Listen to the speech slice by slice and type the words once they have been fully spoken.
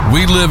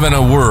We live in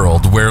a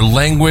world where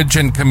language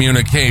and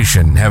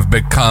communication have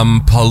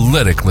become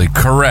politically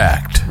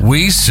correct.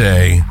 We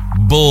say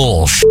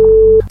bullshit.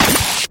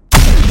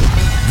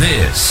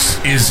 This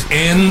is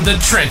In the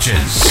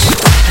Trenches.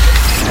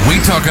 We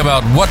talk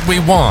about what we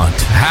want,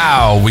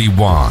 how we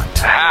want.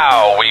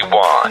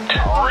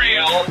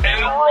 Real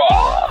and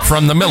raw.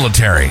 From the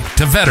military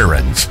to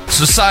veterans,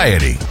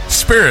 society,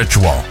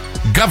 spiritual,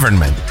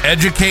 government,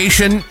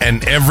 education,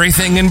 and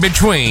everything in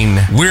between,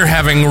 we're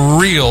having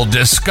real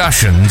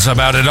discussions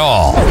about it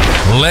all.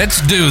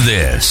 Let's do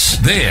this.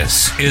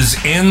 This is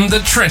In the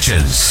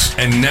Trenches.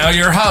 And now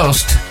your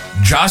host,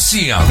 Josh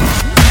Young.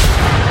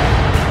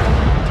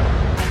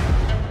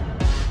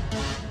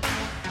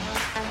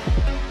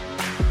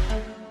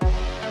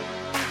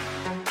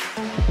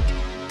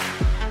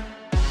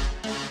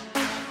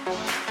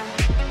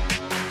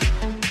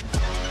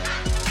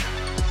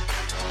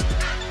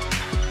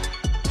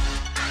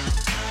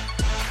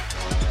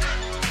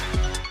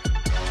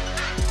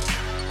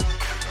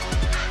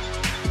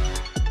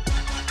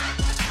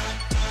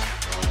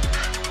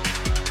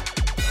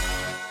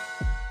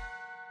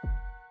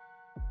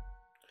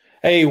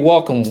 Hey,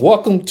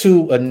 welcome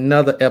to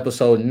another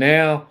episode.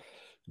 Now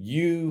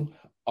you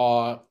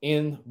are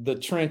in the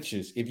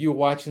trenches. If you're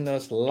watching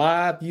us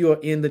live, you are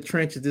in the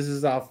trenches. This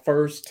is our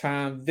first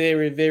time,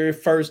 very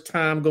first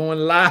time going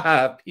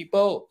live,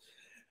 people.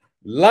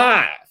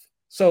 Live.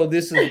 So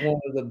this is one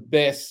of the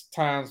best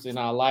times in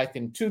our life.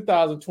 In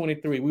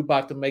 2023, we're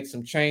about to make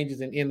some changes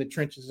in the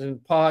Trenches in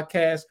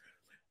podcast.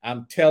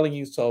 I'm telling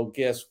you, so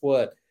guess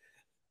what?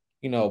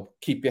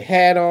 Keep your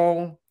hat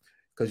on,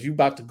 because you're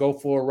about to go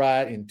for a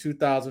ride in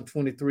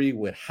 2023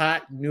 with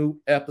hot new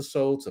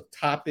episodes of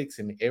topics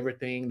and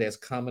everything that's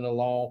coming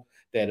along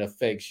that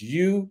affects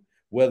you,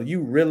 whether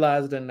you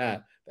realize it or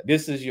not.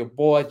 This is your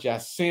boy,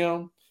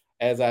 Jasim,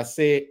 as I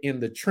said, in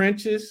the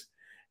trenches.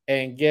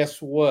 And guess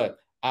what?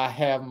 I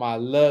have my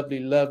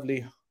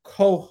lovely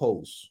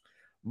co-host,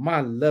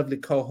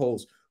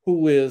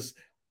 who is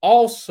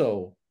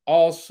also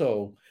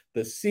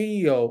the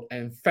CEO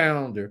and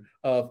founder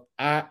of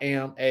I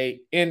Am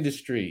a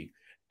Industry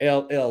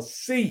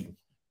LLC.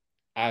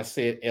 I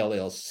said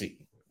LLC.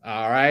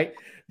 All right.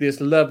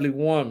 This lovely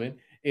woman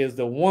is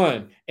the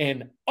one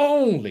and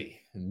only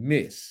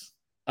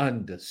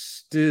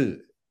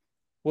Misunderstood.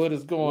 What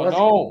is going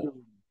on?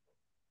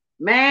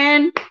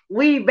 Man,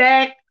 we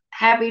back.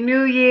 Happy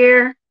New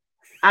Year.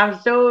 I'm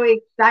so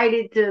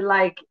excited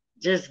to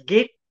just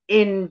get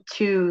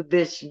into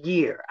this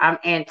year. I'm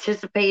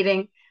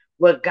anticipating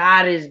what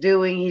God is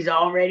doing. He's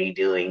already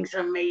doing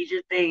some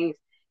major things,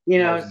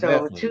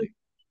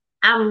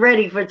 I'm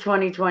ready for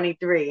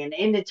 2023. And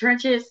in the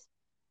trenches,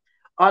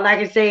 all I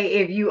can say,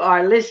 if you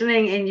are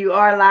listening and you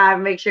are live,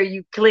 make sure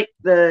you click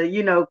the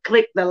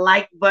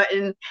like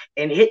button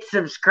and hit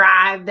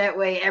subscribe. That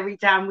way, every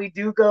time we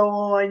do go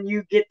on,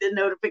 you get the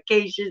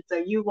notification so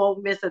you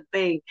won't miss a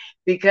thing.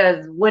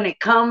 Because when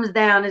it comes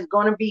down, it's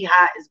going to be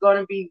hot. It's going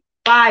to be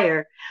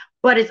fire.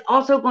 But it's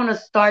also going to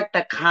start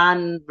the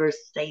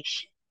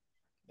conversation.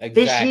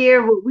 Exactly. This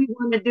year, what we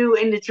want to do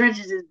in the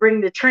trenches is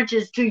bring the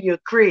trenches to your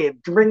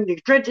crib, bring the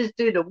trenches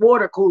to the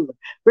water cooler,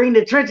 bring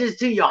the trenches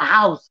to your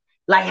house.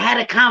 Like, had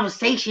a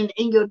conversation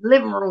in your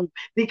living room,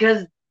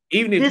 because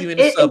even if you're in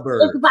the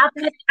suburbs, it's about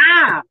that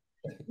time.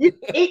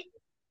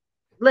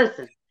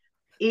 Listen,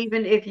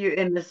 even if you're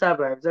in the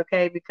suburbs,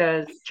 okay?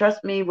 Because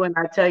trust me when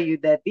I tell you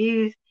that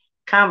these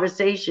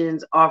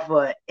conversations are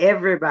for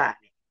everybody.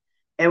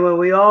 And when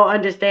we all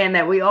understand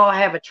that we all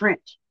have a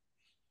trench.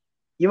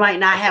 You might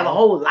not have a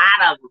whole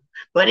lot of them,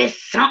 but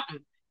it's something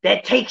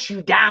that takes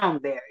you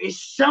down there.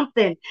 It's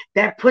something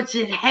that puts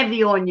it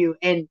heavy on you.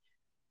 And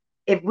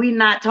if we're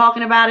not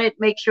talking about it,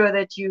 make sure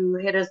that you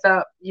hit us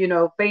up,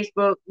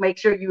 Facebook, make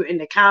sure you in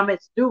the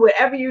comments, do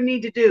whatever you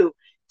need to do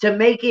to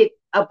make it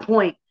a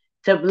point,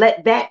 to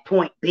let that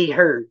point be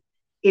heard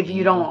if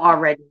you don't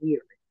already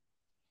hear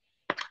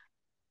it.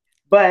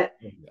 But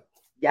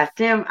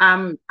Yasim,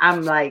 I'm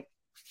like,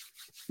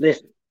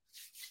 listen.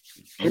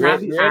 Can I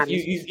be honest?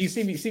 You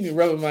see me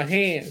rubbing my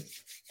hands.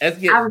 Let's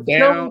get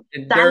down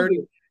and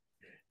dirty.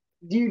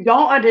 You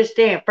don't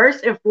understand.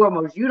 First and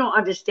foremost, you don't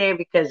understand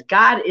because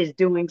God is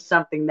doing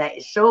something that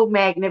is so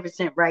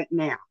magnificent right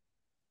now.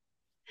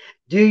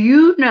 Do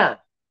you know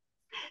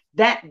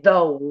that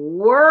the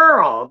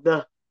world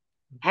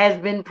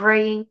has been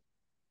praying?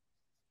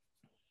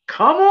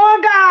 Come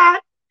on,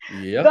 God.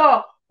 Yep.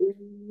 The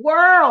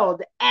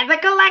world as a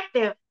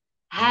collective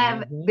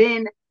have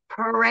been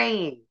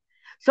praying.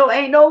 So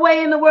ain't no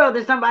way in the world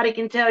that somebody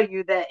can tell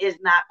you that it's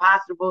not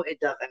possible. It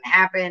doesn't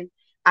happen.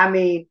 I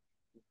mean,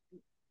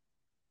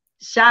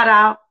 shout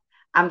out.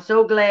 I'm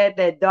so glad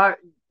that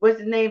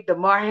what's his name?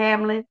 DeMar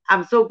Hamlin.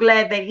 I'm so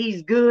glad that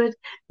he's good,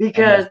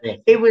 because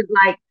it was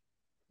like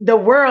the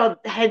world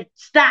had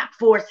stopped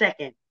for a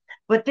second.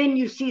 But then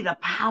you see the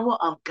power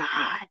of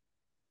God.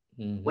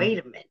 Wait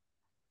a minute.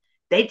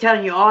 They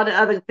telling you all the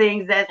other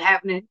things that's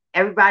happening.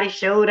 Everybody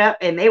showed up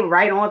and they were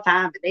right on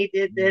time. And they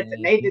did this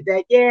and they did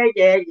that. Yeah.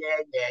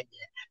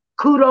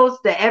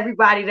 Kudos to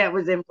everybody that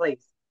was in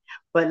place.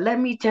 But let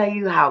me tell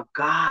you how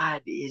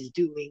God is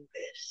doing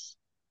this.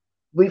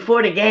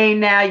 Before the game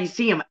now, you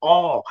see them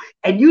all.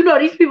 And you know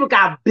these people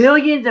got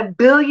billions and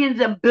billions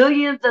and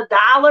billions of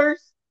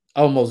dollars.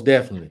 Almost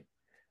definitely.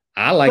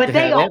 I like But to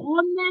they have are that.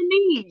 on their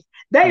knees.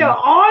 They are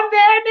on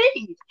their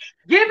knees,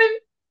 giving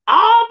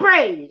all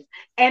praise.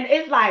 And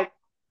it's like,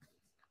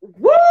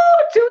 woo,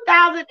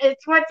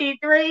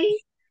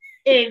 2023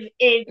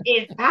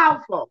 is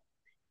powerful.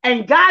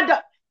 And God,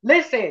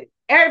 listen,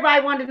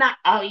 everybody wanted to not,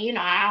 oh,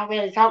 I don't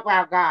really talk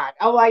about God.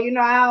 Oh, well, I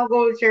don't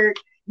go to church.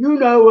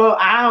 Well,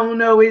 I don't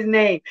know his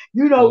name.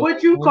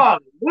 What you call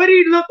him? What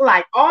he look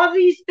like? All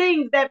these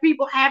things that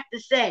people have to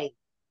say.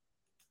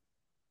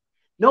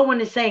 No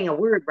one is saying a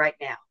word right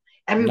now.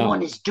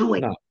 Everyone is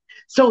doing it.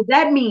 So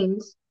that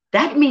means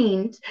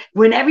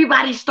when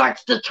everybody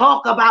starts to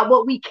talk about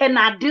what we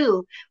cannot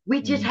do,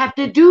 we just have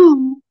to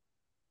do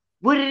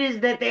what it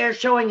is that they're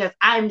showing us.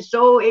 I'm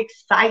so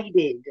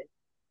excited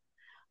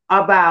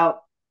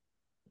about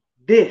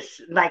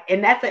this.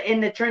 And that's an in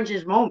the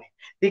trenches moment,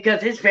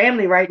 because his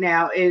family right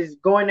now is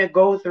going to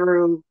go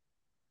through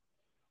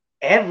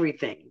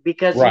everything,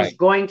 because he's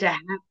going to have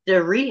to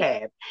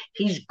rehab.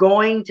 He's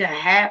going to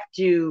have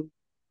to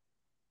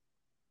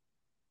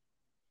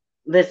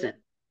listen.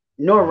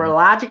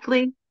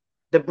 Neurologically,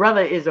 the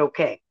brother is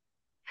okay.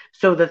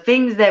 So the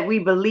things that we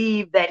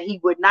believe that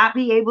he would not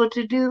be able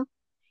to do,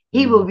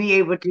 he will be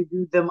able to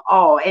do them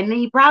all. And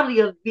he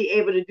probably will be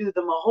able to do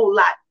them a whole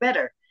lot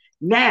better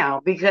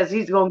now, because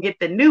he's going to get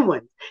the new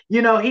ones.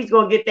 He's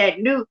going to get that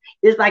new,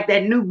 it's like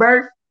that new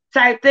birth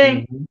type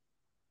thing.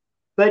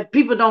 But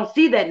people don't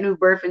see that new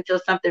birth until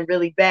something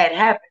really bad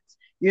happens.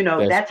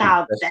 That's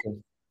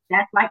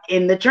like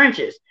in the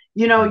trenches.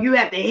 You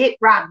have to hit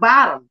rock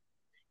bottom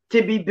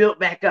to be built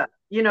back up.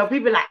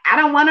 People like, I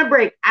don't want to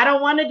break. I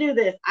don't want to do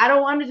this. I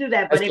don't want to do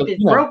that. But if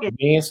it's broken,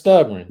 being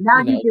stubborn, now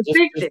you can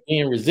fix it.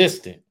 Being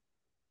resistant.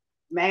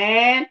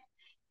 Man,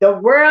 the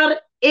world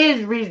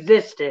is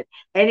resistant.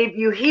 And if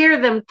you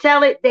hear them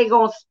tell it, they're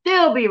going to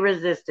still be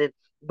resistant.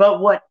 But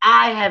what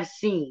I have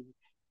seen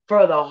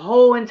for the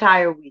whole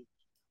entire week,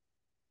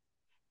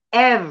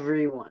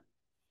 everyone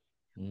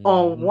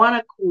on one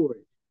accord,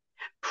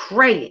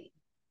 praying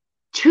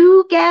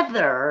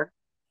together.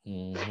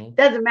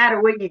 Doesn't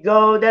matter where you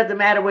go, doesn't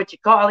matter what you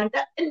call him.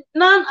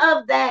 None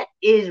of that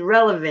is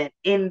relevant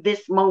in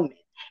this moment.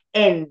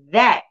 And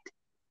that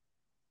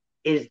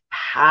is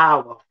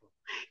powerful.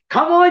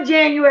 Come on,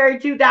 January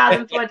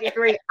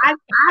 2023.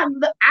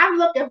 I'm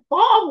looking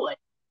forward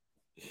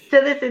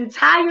to this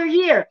entire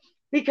year,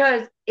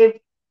 because if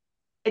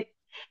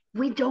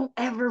we don't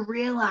ever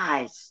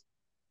realize,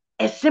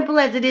 as simple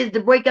as it is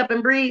to wake up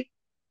and breathe,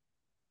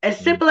 as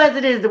simple as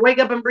it is to wake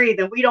up and breathe,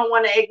 and we don't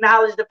want to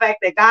acknowledge the fact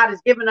that God has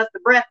given us the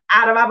breath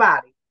out of our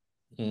body.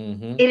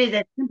 It is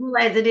as simple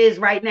as it is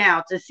right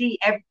now to see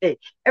everything.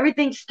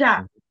 Everything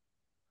stopped.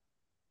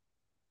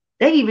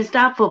 They even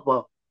stopped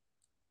football.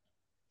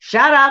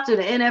 Shout out to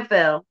the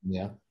NFL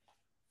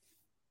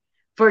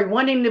for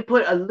wanting to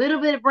put a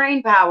little bit of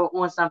brain power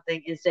on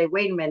something and say,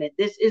 wait a minute,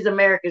 this is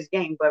America's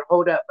game, but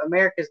hold up,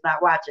 America's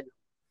not watching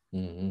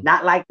them.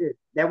 Not like this.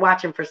 They're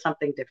watching for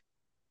something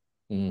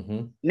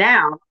different.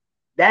 Now,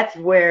 that's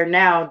where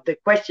now the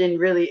question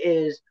really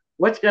is,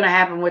 what's going to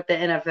happen with the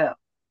NFL?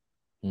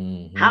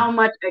 How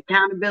much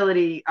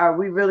accountability are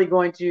we really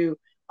going to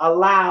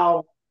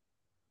allow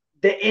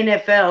the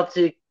NFL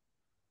to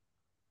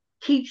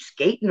keep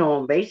skating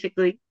on,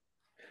 basically?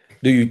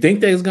 Do you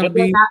think there's going to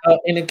be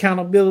an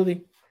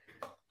accountability?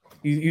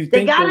 You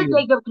they got to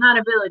take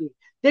accountability.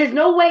 There's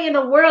no way in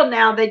the world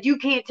now that you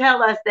can't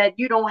tell us that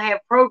you don't have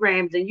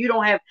programs and you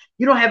don't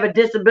have a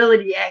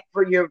disability act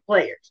for your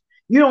players.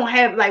 You don't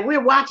have, like,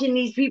 we're watching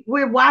these people,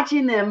 we're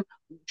watching them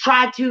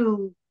try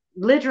to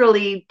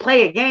literally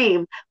play a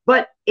game,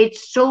 but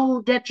it's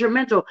so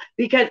detrimental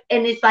because,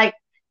 and it's like,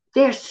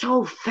 they're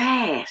so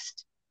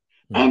fast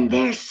and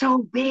they're so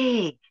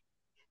big.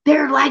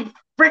 They're like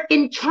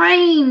freaking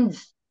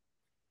trains.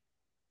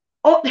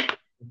 Oh,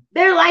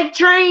 they're like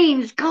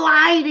trains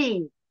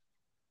colliding.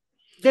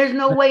 There's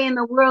no way in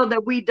the world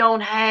that we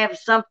don't have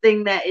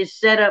something that is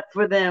set up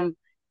for them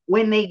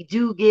when they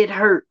do get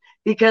hurt,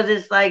 because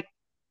it's like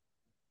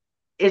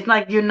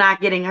you're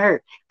not getting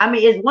hurt. I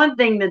mean, it's one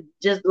thing to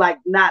just like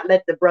not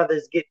let the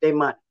brothers get their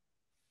money.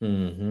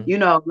 You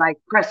know, like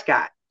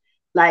Prescott,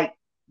 like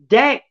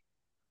Dak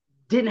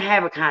didn't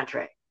have a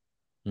contract,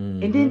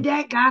 and then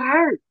Dak got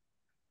hurt.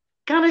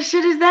 What kind of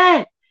shit is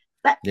that?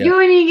 Like, you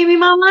ain't even give me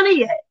my money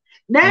yet.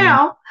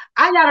 Now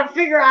I gotta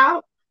figure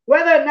out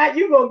whether or not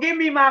you gonna give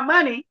me my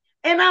money,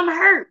 and I'm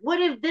hurt. What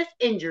if this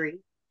injury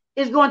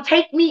is gonna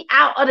take me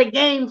out of the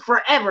game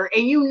forever,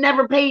 and you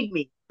never paid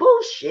me?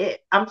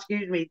 Bullshit.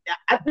 Excuse me.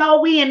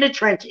 No, we in the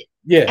trenches.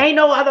 Yeah. Ain't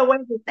no other way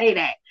to say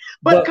that.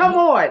 But come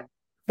on.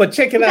 But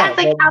check it out.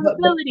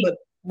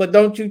 But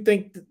don't you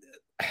think?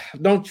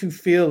 Don't you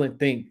feel and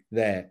think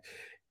that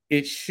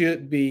it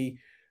should be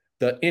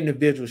the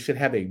individual should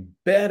have a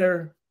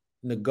better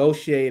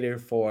negotiator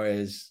for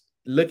as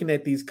looking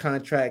at these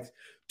contracts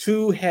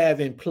to have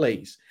in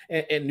place?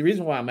 And the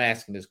reason why I'm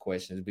asking this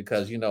question is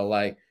because, you know,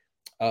 like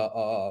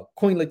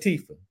Queen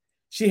Latifah.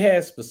 She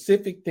has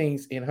specific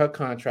things in her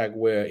contract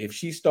where if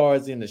she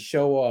stars in a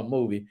show or a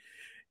movie,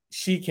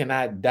 she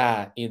cannot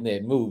die in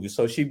that movie.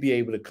 So she'd be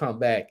able to come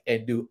back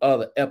and do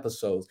other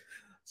episodes.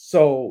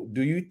 So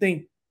do you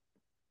think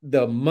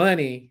the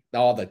money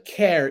or the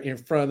carrot in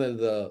front of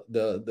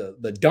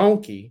the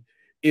donkey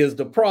is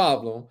the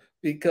problem,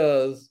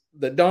 because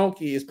the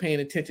donkey is paying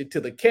attention to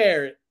the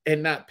carrot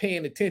and not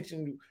paying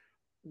attention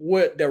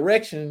what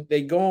direction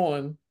they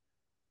going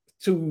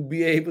to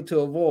be able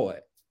to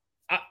avoid?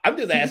 I'm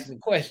just asking a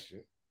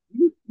question.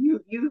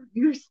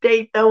 You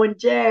stay throwing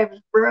jabs,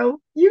 bro.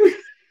 You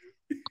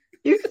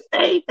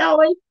stay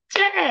throwing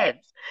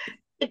jabs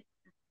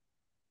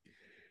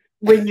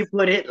when you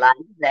put it like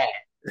that.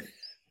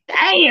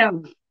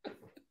 Damn.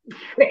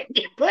 When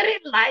you put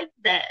it like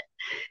that.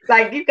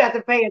 Like, you got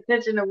to pay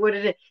attention to what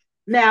it is.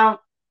 Now,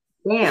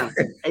 damn.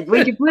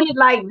 When you put it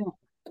like that,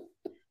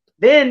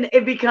 then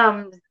it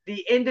becomes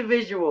the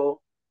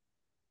individual.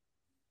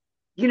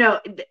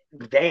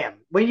 Damn.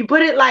 When you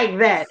put it like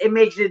that, it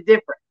makes it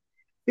different.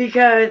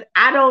 Because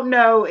I don't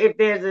know if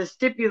there's a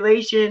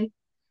stipulation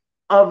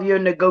of your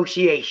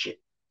negotiation.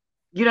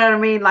 You know what I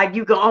mean? Like,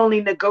 you can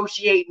only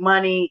negotiate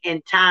money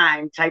and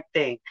time type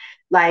thing.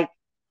 Like,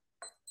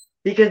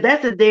 because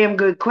that's a damn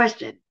good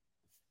question.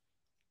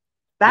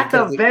 That's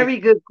a very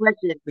good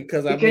question.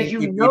 Because I mean, if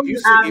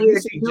you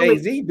see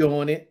Jay-Z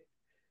doing it,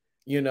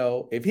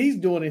 if he's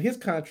doing it, his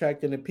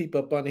contract and the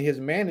people up under his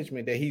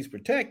management that he's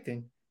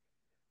protecting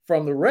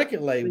from the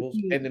record labels,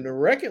 and then the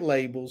record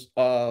labels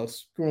are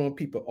screwing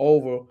people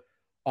over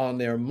on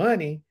their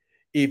money.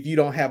 If you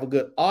don't have a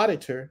good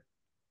auditor,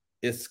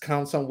 it's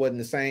kind of somewhat in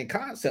the same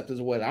concept as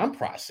what I'm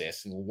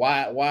processing.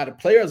 Why the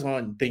players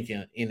aren't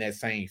thinking in that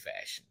same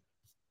fashion?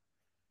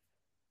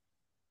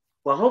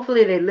 Well,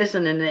 hopefully they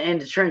listen in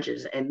the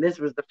trenches, and this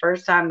was the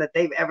first time that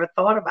they've ever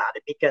thought about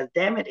it, because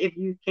damn it, if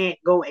you can't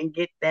go and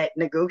get that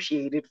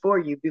negotiated for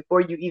you before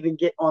you even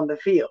get on the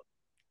field.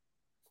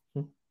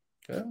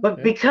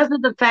 But because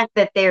of the fact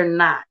that they're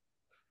not,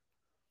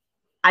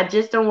 I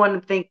just don't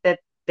want to think that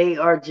they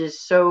are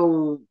just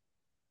so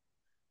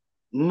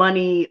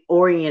money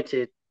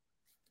oriented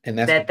and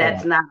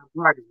that's not a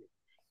part of it.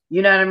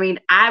 You know what I mean?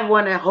 I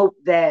want to hope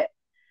that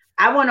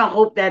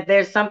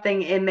there's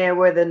something in there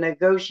where the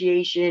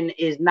negotiation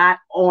is not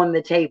on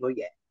the table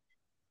yet.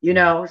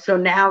 So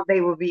now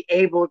they will be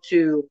able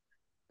to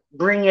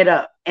bring it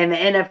up, and the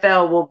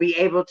NFL will be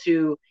able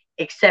to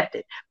accept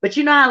it. But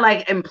you know how,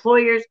 like,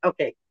 employers,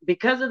 okay,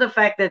 because of the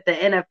fact that the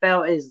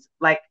NFL is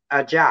like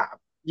a job,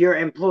 you're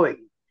employed,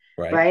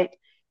 right?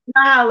 You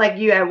know how, like,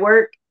 you at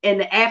work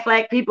and the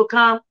Aflac people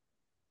come?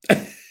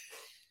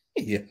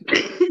 Yeah.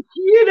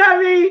 You know what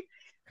I mean?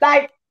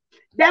 Like,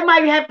 that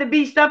might have to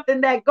be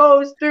something that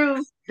goes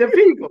through the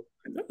people.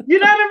 You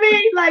know what I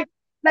mean?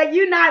 Like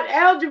you're not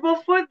eligible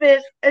for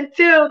this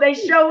until they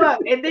show up,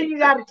 and then you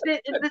got to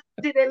sit and listen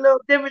to their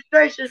little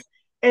demonstration,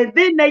 and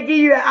then they give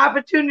you an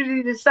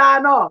opportunity to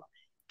sign off.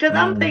 Because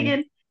I'm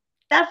thinking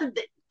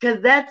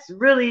that's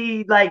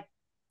really, like,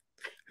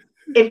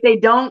 if they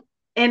don't,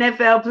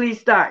 NFL, please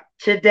start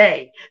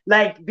today.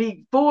 Like,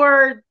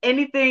 before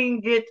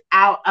anything gets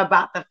out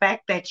about the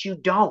fact that you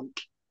don't.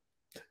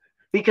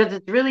 Because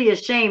it's really a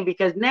shame,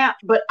 because now,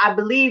 but I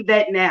believe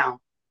that now,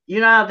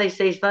 you know how they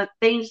say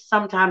things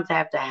sometimes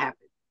have to happen.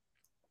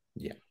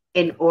 Yeah.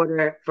 In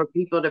order for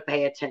people to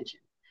pay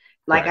attention.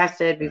 Like I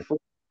said before,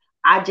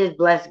 I just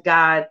bless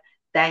God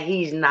that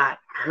he's not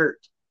hurt.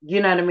 You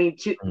know what I mean?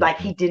 Like,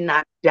 he did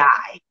not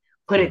die.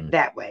 Put it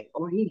that way.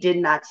 Or he did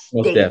not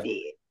stay dead.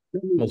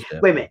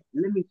 Wait a minute.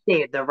 Let me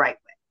say it the right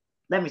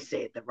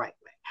way.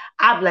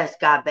 I bless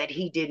God that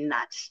he did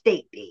not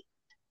stay dead.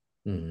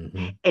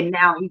 And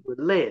now he would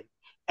live.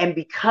 And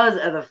because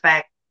of the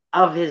fact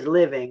of his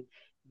living,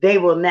 they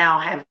will now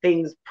have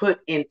things put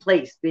in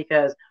place,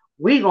 because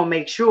we're going to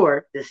make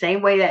sure, the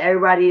same way that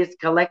everybody is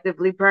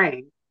collectively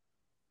praying,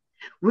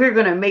 we're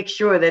going to make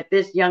sure that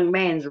this young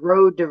man's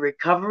road to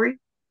recovery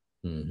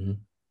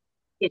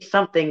is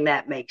something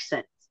that makes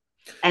sense.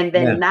 And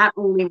then not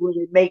only will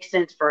it make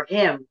sense for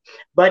him,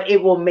 but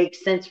it will make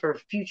sense for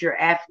future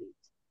athletes.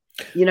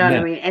 You know what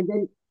I mean? And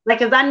then, like,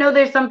 because I know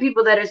there's some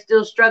people that are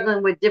still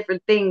struggling with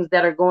different things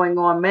that are going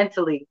on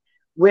mentally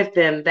with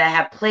them that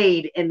have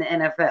played in the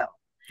NFL.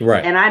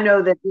 Right. And I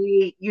know that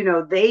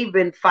they've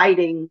been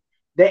fighting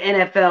the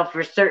NFL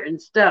for certain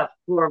stuff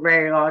for a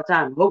very long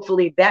time.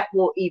 Hopefully that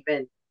will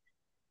even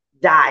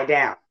die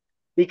down,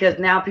 because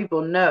now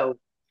people know,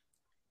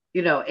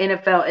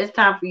 NFL, it's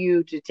time for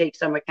you to take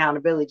some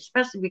accountability,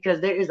 especially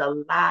because there is a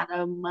lot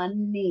of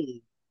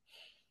money.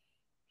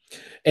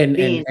 And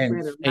you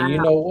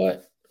know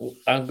what?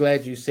 I'm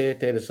glad you said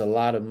that it's a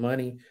lot of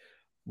money.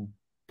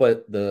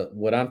 But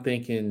what I'm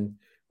thinking,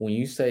 when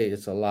you say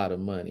it's a lot of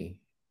money,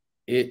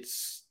 it's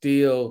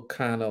still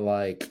kind of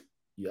like,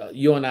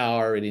 you and I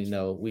already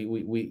know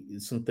we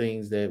some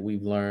things that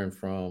we've learned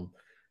from,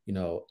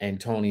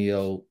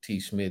 Antonio T.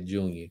 Smith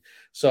Jr.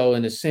 So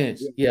in a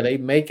sense, they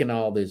making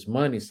all this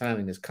money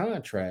signing this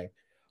contract,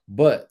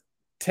 but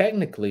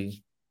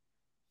technically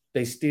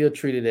they still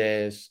treat it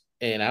as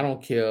And I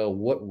don't care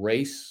what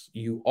race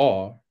you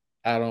are.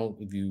 I don't,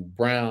 if you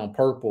brown,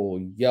 purple,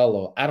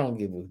 yellow, I don't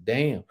give a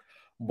damn.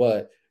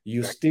 But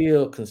you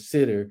still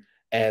consider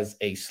as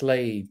a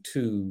slave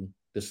to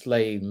the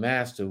slave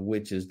master,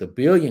 which is the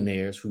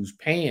billionaires who's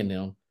paying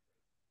them,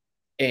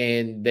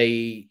 and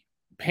they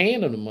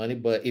paying them the money.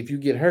 But if you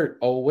get hurt,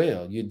 oh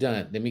well, you're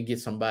done. Let me get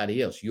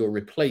somebody else. You're a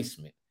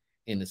replacement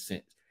in a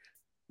sense.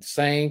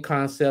 Same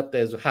concept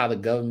as how the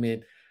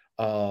government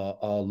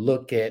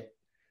look at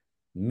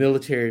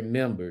military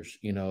members.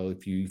 You know,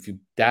 if you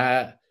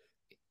die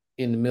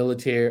in the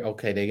military,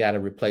 okay, they got a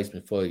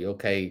replacement for you.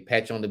 Okay,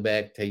 pat you on the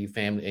back, tell your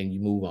family, and you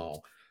move on.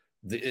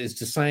 It's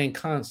the same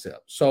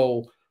concept.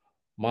 So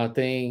my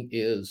thing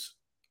is,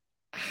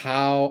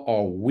 how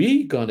are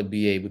we going to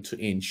be able to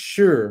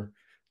ensure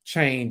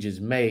change is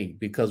made?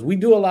 Because we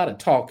do a lot of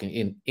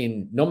talking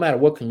in no matter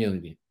what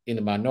community, in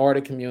the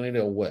minority community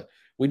or what,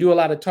 we do a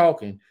lot of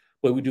talking,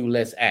 but we do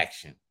less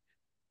action.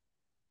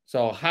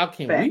 So how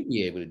can we Fact.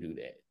 be able to do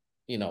that?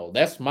 You know,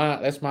 that's my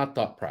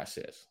thought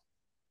process.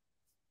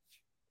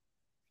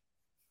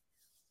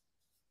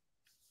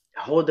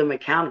 Hold them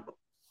accountable.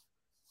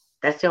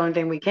 That's the only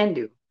thing we can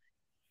do.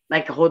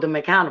 Like to hold them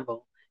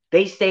accountable.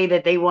 They say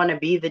that they want to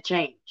be the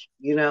change.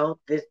 You know,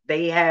 this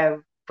they have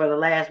for the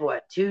last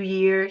 2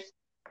 years.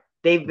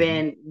 They've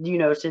Mm-hmm.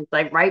 been, since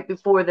like right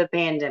before the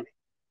pandemic.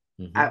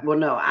 Mm-hmm. Well,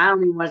 no, I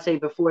don't even want to say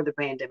before the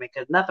pandemic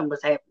because nothing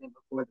was happening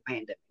before the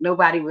pandemic.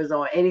 Nobody was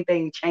on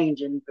anything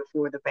changing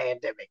before the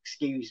pandemic.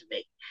 Excuse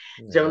me.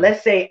 So Yeah.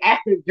 let's say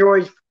after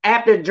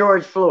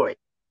George Floyd,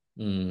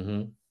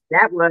 Mm-hmm.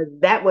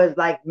 that was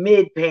like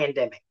mid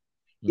pandemic.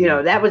 That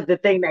Mm-hmm. was the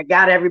thing that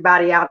got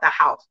everybody out the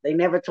house. They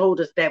never told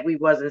us that we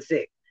wasn't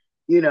sick.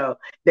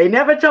 They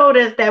never told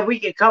us that we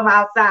could come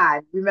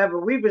outside. Remember,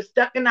 we were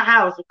stuck in the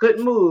house,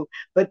 couldn't move.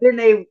 But then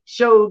they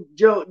showed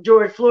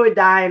George Floyd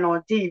dying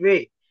on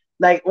TV,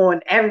 like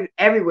on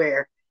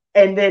everywhere.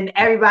 And then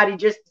everybody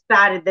just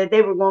decided that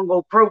they were going to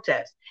go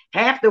protest.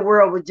 Half the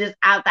world was just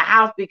out the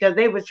house because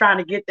they was trying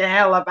to get the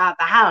hell up out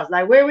the house.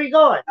 Like, where are we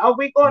going? Oh,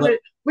 But,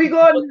 we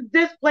going but to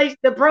this place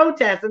to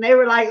protest. And they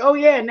were like, oh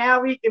yeah,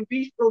 now we can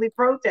peacefully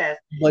protest.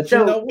 but you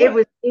know So it what?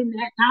 was in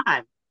that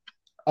time.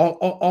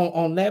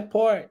 On that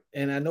part,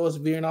 and I know it's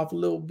veering off a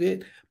little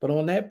bit, but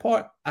on that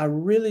part, I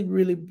really,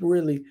 really,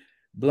 really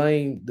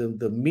blame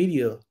the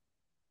media.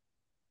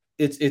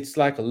 It's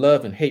like a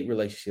love and hate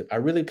relationship. I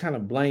really kind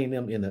of blame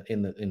them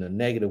in a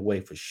negative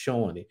way for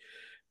showing it.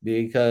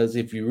 Because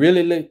if you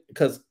really look,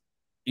 because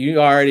you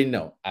already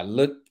know, I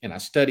look and I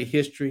study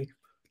history,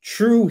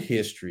 true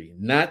history,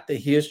 not the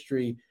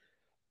history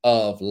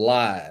of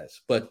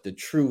lies, but the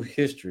true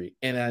history.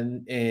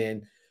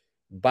 And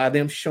by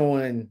them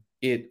showing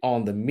it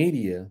on the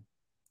media,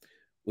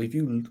 if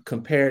you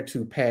compare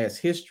to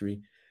past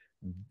history,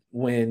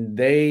 when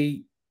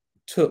they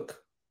took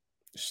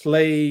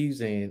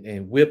slaves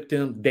and whipped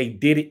them, they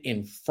did it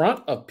in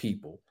front of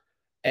people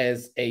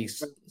as a,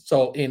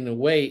 so in a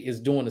way it's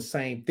doing the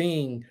same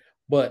thing,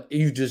 but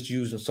you just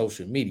using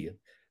social media.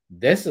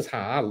 This is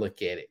how I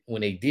look at it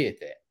when they did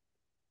that,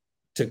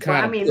 to Well,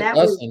 kind I of mean, put that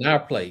us was, in our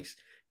place,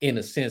 in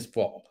a sense,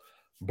 for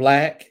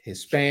black,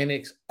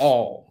 Hispanics,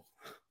 all.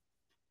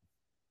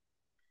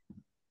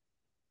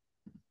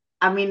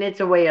 it's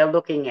a way of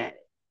looking at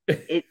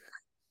it. It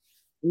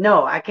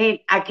No, I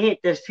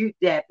can't dispute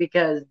that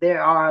because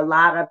there are a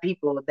lot of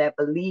people that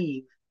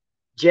believe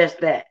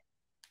just that.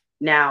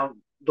 Now,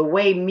 the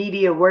way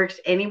media works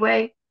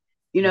anyway,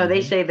 they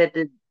Mm-hmm. say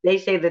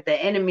that the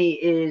enemy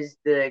is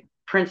the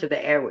prince of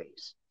the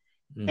airways.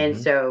 And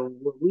Mm-hmm. so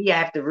what we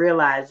have to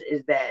realize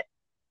is that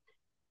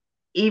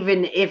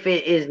even if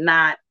it is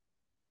not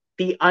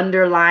the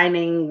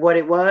underlining what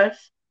it was,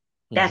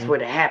 that's Mm-hmm.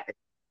 what it happened.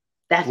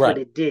 That's Right. what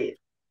it did.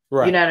 You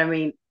Right. know what I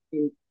mean?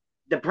 And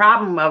the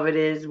problem of it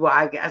is, well,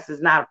 I guess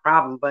it's not a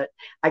problem, but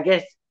I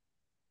guess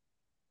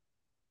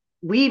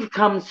we've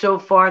come so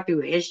far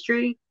through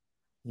history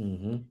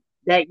Mm-hmm.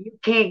 that you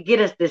can't get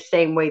us the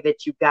same way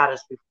that you got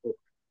us before.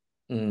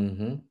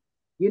 Mm-hmm.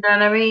 You know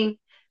what I mean?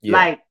 Yeah.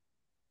 Like,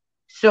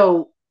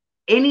 so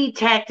any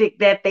tactic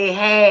that they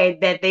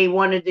had that they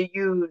wanted to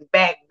use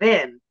back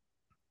then,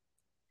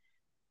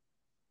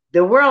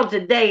 the world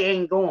today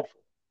ain't going for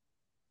it.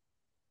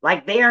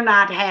 Like they're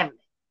not having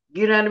it.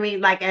 You know what I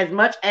mean? Like as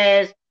much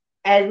as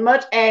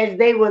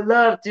they would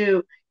love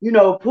to,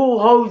 pull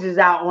hoses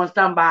out on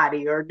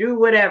somebody or do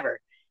whatever,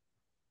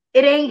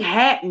 it ain't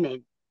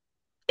happening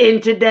in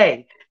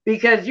today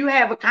because you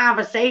have a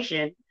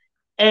conversation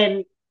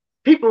and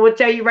people would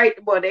tell you right,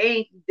 well, they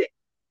ain't.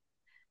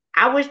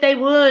 I wish they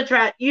would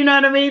try. You know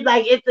what I mean?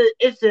 Like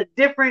it's a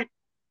different.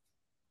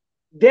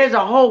 There's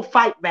a whole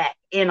fight back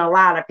in a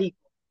lot of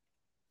people,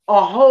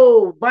 a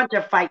whole bunch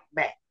of fight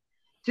back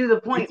to the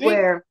You point think?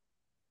 where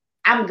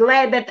I'm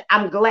glad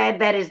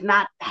that is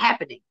not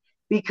happening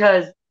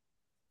because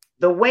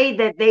the way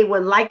that they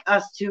would like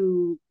us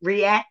to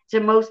react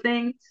to most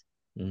things,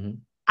 Mm-hmm.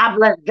 I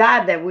bless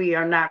God that we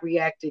are not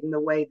reacting the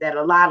way that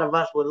a lot of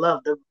us would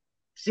love to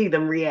see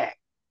them react.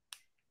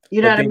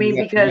 You know But what I then you mean?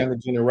 got the Because younger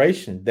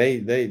generation.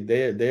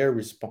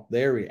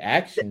 Their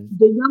reaction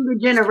the younger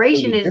is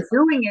generation completely is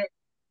different. doing it,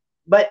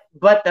 but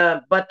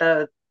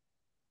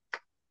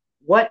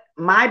what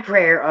my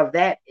prayer of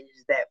that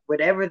is that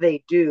whatever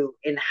they do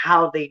and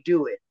how they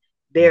do it,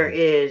 there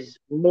is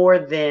more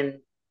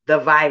than the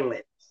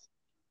violence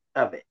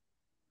of it.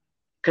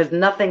 Because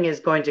nothing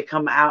is going to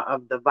come out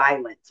of the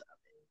violence of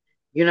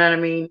it. You know what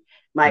I mean?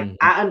 Like,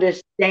 I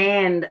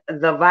understand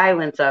the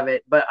violence of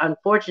it, but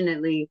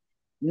unfortunately,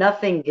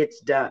 nothing gets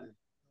done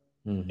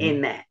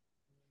in that.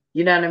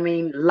 You know what I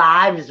mean?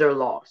 Lives are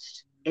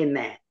lost in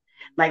that.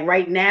 Like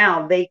right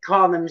now, they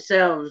call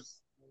themselves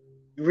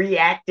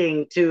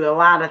reacting to a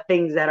lot of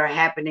things that are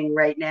happening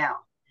right now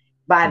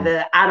by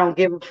the I don't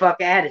give a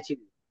fuck attitude.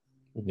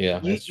 Yeah,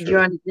 that's You true.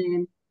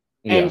 understand?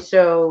 Yeah. And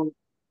so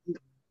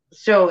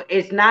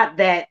it's not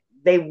that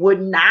they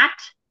would not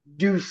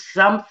do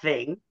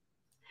something.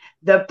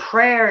 The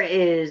prayer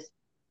is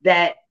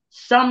that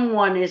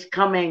someone is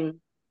coming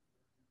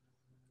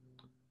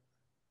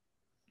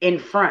in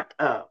front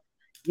of,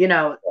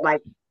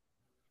 like,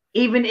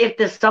 even if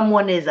the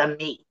someone is a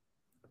me,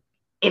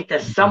 if the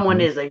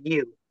someone is a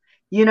you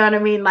know what I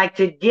mean? Like,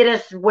 to get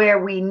us where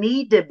we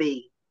need to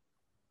be,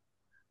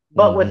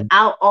 but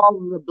without all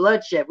of the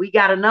bloodshed. We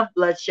got enough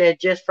bloodshed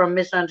just from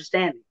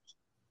misunderstandings.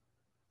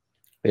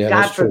 Yeah,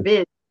 God that's true.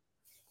 forbid,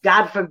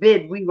 God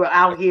forbid we were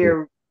out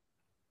here,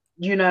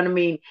 you know what I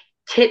mean,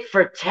 tit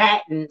for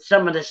tat and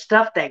some of the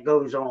stuff that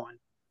goes on.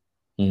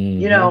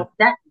 You know,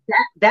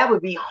 that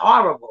would be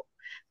horrible.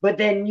 But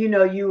then,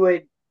 you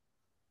would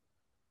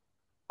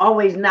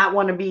always not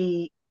want to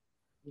be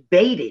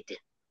baited,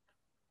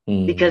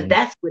 because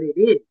that's what it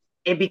is.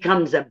 It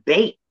becomes a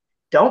bait.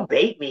 Don't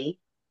bait me,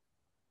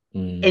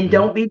 and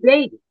don't be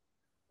baited.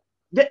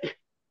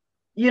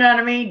 You know what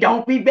I mean?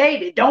 Don't be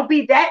baited. Don't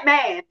be that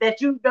mad that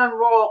you've done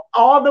roll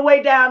all the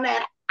way down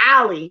that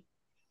alley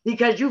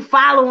because you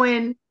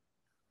following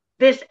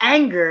this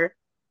anger,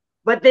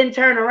 but then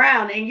turn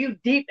around and you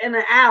deep in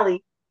the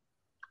alley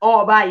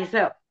all by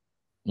yourself.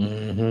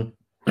 Gotcha.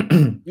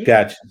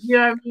 You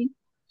know what I mean?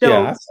 So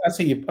yeah, I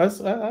see you. I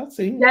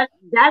see.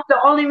 That's the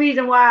only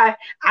reason why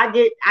I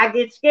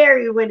get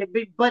scary when it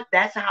be, but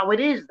that's how it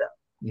is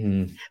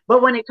though.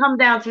 But when it comes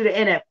down to the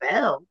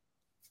NFL,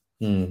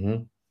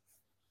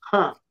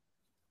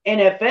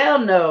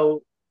 NFL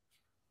know.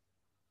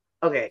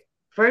 Okay,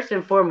 first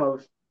and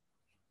foremost,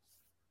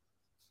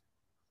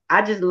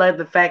 I just love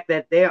the fact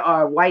that there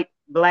are white,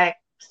 black,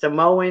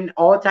 Samoan,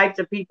 all types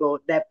of people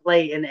that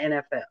play in the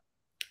NFL.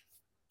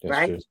 That's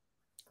right? true.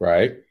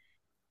 Right.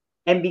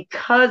 And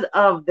because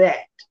of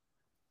that,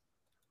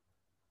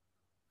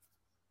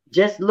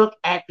 just look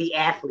at the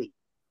athlete,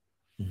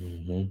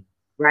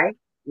 right?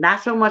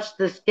 Not so much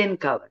the skin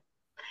color.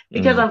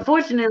 Because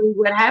unfortunately,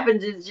 what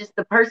happens is just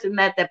the person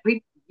that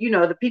people,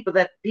 the people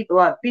that people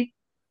are people,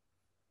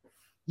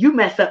 you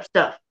mess up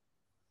stuff.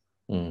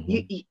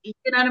 You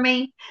know what I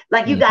mean?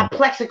 Like you got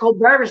Plexico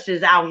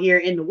Burgesses out here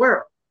in the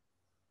world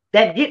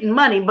that getting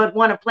money but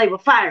want to play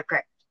with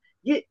firecrackers.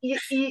 You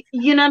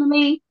know what I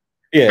mean?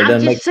 Yeah, I'm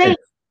just saying. Sense.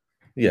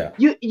 Yeah.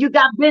 You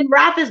got Ben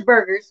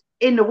Roethlisberger's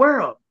in the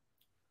world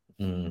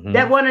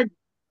that want to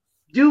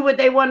do what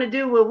they want to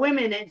do with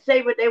women and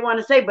say what they want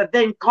to say, but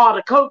then call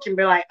the coach and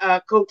be like,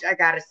 coach, I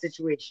got a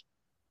situation.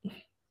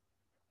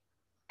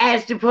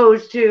 As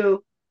opposed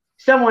to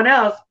someone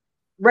else,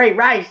 Ray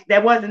Rice,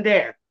 that wasn't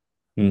there.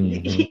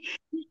 You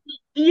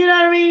know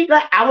what I mean?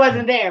 Like, I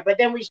wasn't there, but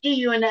then we see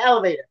you in the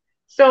elevator.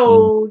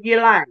 So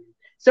you're lying.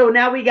 So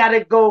now we got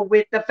to go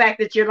with the fact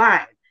that you're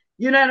lying.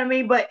 You know what I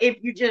mean? But if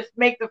you just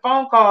make the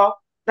phone call,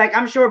 like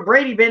I'm sure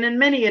Brady been in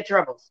many of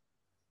troubles.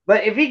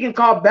 But if he can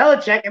call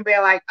Belichick and be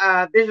like,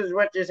 this is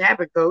what just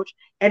happened, coach,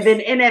 and then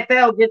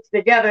NFL gets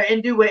together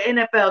and do what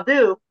NFL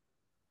do,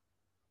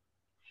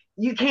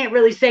 you can't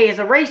really say it's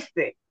a race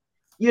thing.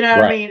 You know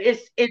what I mean?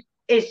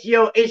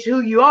 It's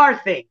who you are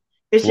thing.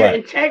 It's your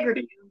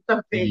integrity or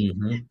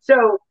something.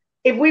 So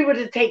if we were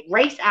to take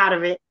race out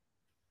of it,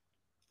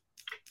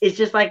 it's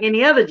just like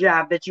any other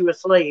job that you a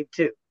slave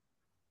to.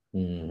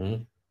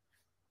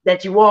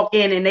 That you walk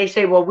in and they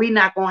say, well, we're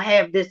not going to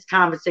have this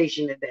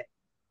conversation today.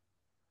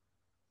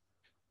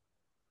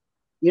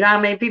 You know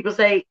how many people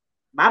say,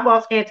 my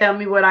boss can't tell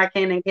me what I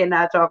can and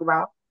cannot talk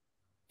about.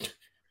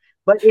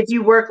 But if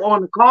you work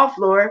on the call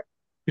floor,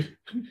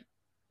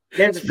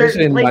 there's a certain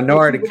in place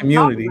minority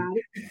community.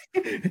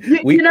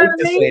 You know what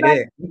I mean? Say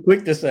that. We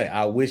quick to say,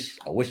 I wish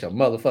a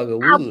motherfucker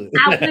would.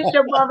 I wish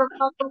a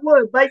motherfucker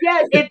would. But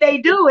yet, if they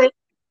do it,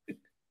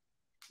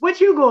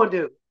 what you gonna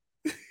do?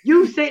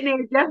 You sitting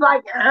there just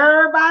like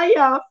everybody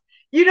else.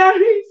 You know what I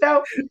mean?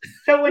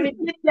 So when it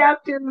gets down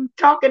to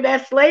talking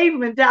that slave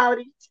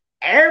mentality,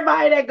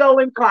 everybody that go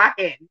and clock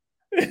in.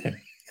 Because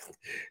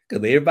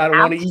everybody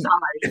want to eat.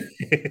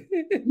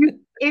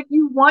 If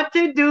you want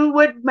to do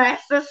what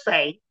masters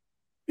say,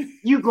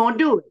 you gonna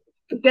do it.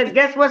 Because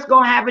guess what's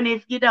gonna happen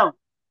if you don't?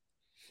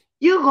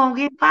 You're gonna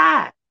get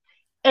fired.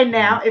 And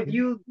now if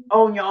you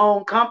own your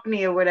own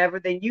company or whatever,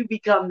 then you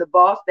become the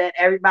boss that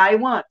everybody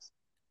wants.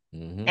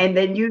 And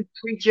then you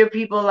treat your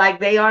people like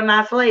they are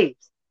not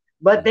slaves.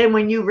 But then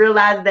when you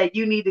realize that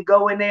you need to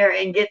go in there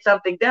and get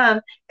something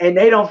done and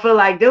they don't feel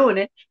like doing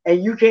it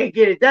and you can't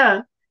get it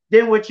done,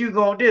 then what you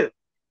gonna do?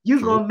 You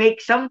gonna make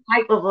some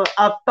type of a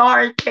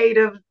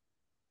authoritative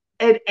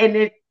and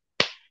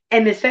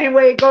the same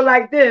way it go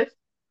like this.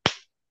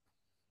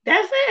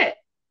 That's it.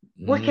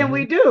 What can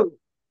we do?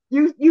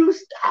 You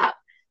stop.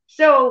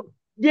 So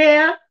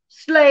yeah,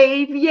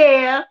 slave,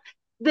 yeah,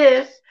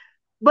 this.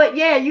 But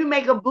yeah, you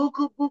make a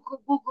buku, buku,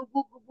 buku,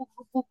 buku,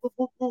 buku, buku,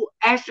 buku,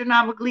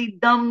 astronomically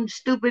dumb,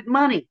 stupid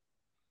money.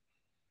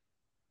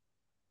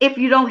 If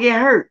you don't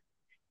get hurt.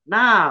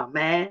 Nah,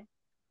 man.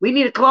 We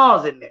need a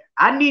clause in there.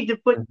 I need to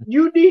put,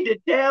 you need to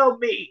tell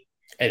me.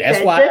 And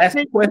that's why I asked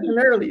the question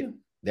earlier.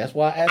 That's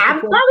why I asked the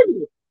question. I'm telling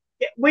you,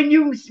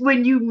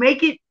 when you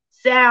make it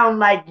sound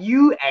like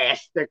you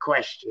asked the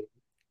question,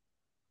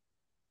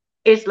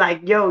 it's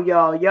like, yo,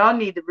 y'all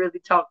need to really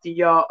talk to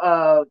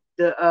y'all,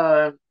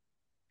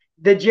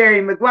 the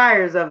Jerry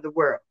Maguires of the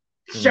world.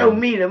 Show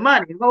me the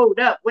money. Hold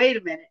up. Wait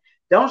a minute.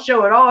 Don't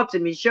show it all to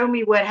me. Show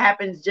me what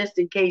happens just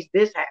in case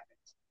this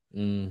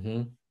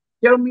happens.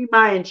 Show me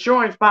my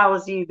insurance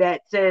policy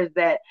that says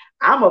that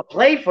I'm going to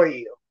play for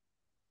you.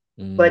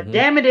 But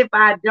damn it, if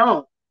I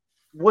don't,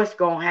 what's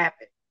going to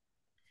happen?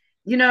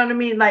 You know what I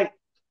mean? Like,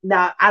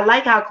 now, I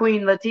like how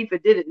Queen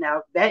Latifah did it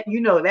now. That,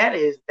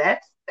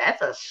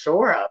 that's a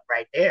shore up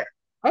right there.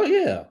 Oh,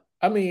 yeah.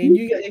 I mean,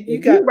 you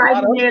got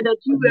right in there that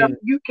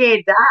you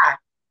can't die.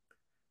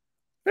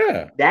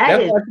 Yeah,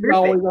 that is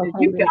always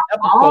you can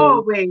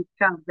always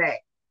come back.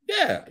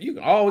 Yeah, you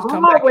can always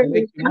come back and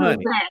make your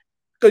money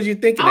because you're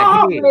thinking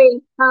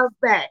always come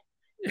back.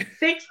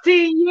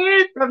 16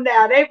 years from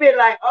now, they be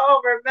like,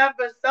 "Oh,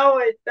 remember so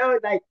and so."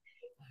 Like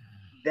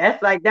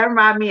that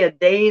remind me of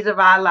Days of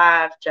Our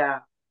Lives,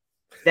 child.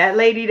 That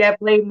lady that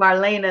played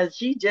Marlena,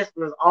 she just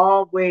was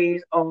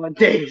always on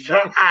Days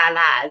of Our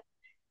Lives.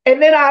 And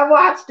then I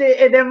watched it,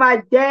 and then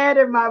my dad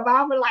and my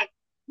mom were like,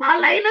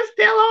 Marlena's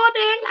still on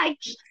there? Like,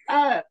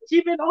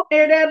 she been on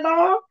there that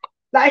long?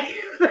 Like,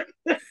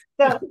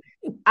 so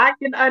I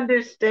can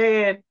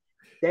understand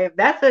that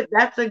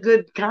that's a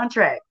good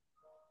contract.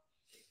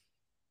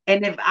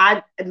 And if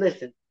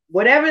listen,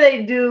 whatever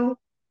they do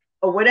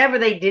or whatever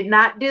they did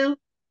not do,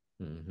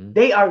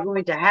 they are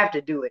going to have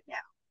to do it now.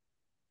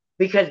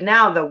 Because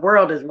now the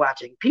world is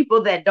watching.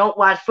 People that don't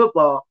watch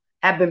football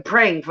have been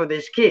praying for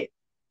this kid.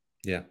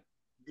 Yeah.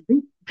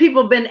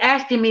 People been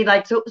asking me,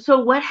 like, so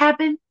what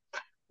happened?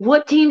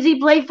 What teams he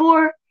played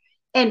for?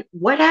 And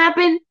what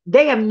happened?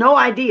 They have no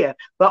idea.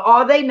 But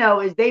all they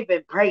know is they've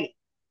been praying.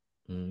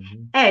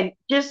 And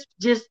just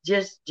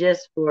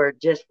for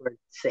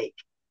sake.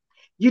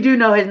 You do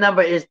know his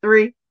number is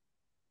 3.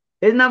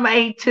 His number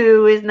ain't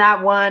 2. It's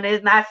not 1.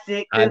 It's not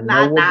 6. It's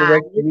not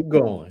 9. You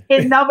going.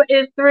 His number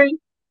is 3.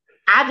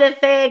 I just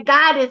said,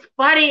 God is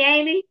funny,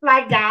 ain't he?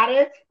 Like, God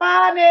is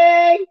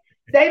funny.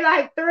 They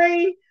like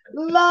 3.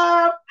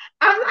 Love.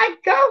 I'm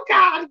like, go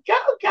God, go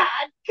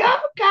God, go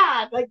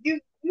God. Like you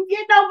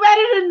get no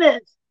better than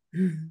this.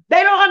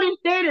 They don't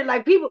understand it.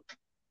 Like people,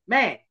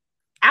 man,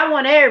 I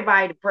want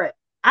everybody to pray.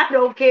 I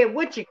don't care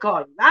what you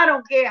call it. I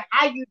don't care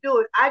how you do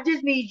it. I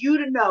just need you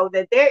to know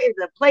that there is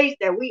a place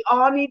that we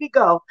all need to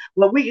go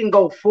where we can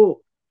go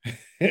full.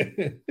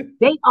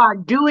 They are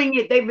doing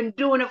it. They've been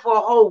doing it for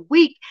a whole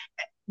week.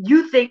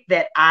 You think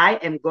that I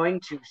am going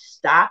to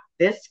stop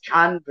this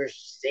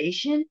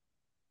conversation?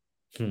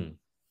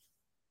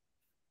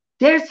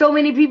 There's so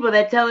many people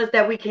that tell us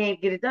that we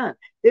can't get it done.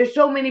 There's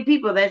so many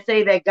people that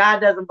say that God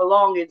doesn't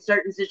belong in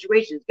certain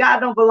situations. God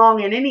don't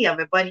belong in any of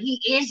it, but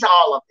he is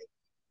all of it.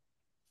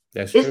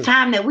 That's true. It's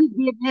time that we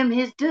give him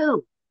his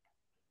due.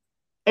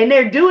 And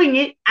they're doing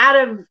it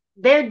out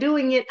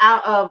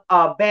of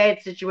a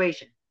bad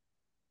situation.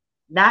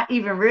 Not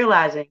even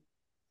realizing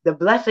the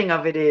blessing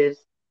of it is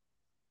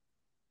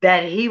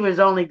that he was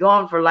only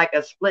gone for like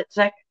a split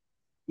second.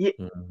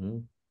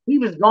 He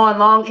was gone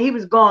long. He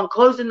was gone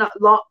close enough,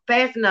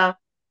 fast enough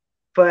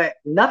for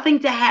nothing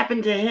to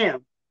happen to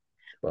him,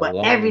 but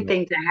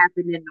everything to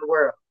happen in the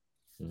world.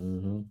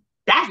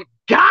 That's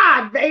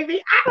God,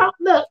 baby. I don't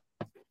look.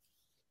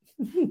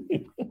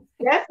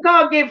 That's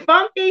gonna get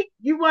funky.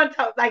 You want to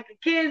talk like the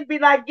kids be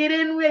like, get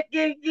in with,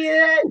 get.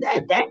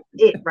 That's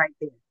it right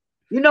there.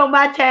 You know,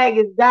 my tag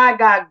is God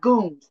got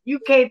goons. You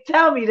can't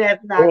tell me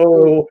that's not.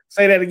 Oh,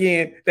 say that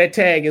again. That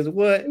tag is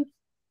what?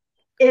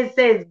 It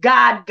says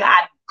God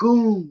got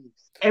goons,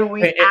 and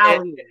we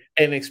out here.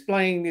 And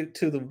explain it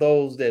to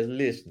those that's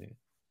listening.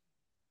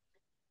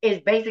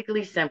 It's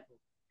basically simple.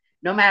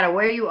 No matter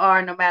where you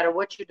are, no matter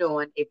what you're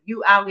doing, if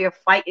you out here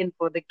fighting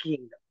for the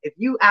kingdom, if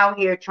you out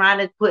here trying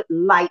to put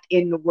light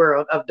in the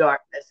world of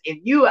darkness, if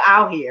you are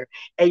out here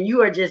and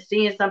you are just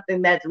seeing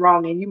something that's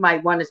wrong and you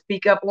might want to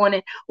speak up on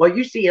it, or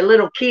you see a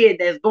little kid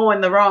that's going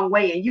the wrong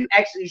way and you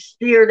actually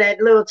steer that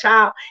little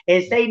child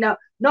and say,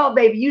 no,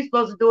 baby, you're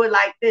supposed to do it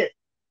like this.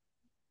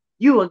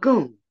 You a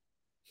goon.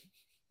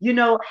 You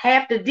know,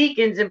 half the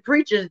deacons and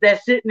preachers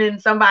that's sitting in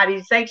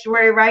somebody's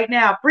sanctuary right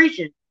now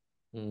preaching,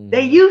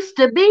 they used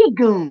to be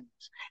goons.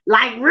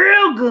 like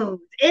real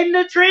goons in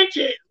the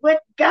trenches with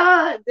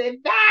guns and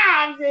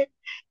knives and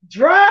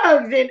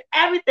drugs and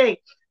everything.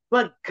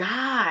 But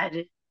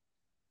God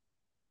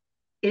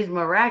is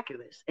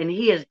miraculous, and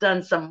he has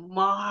done some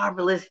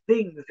marvelous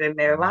things in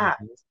their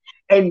lives.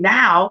 And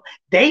now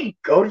they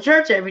go to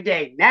church every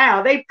day.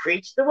 Now they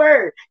preach the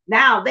word.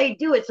 Now they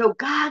do it. So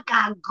God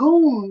got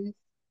goons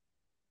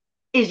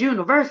is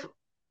universal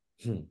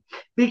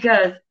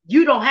because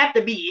you don't have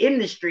to be in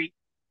the street.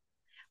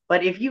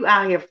 But if you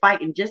out here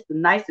fighting just the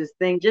nicest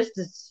thing, just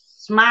to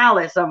smile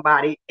at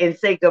somebody and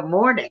say good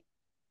morning,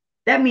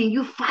 that means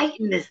you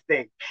fighting this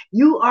thing.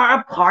 You are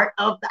a part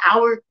of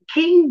our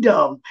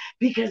kingdom.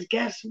 Because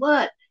guess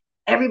what?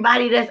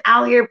 Everybody that's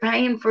out here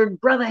paying for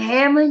Brother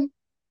Hammond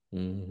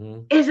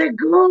is a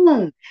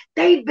goon.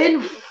 They've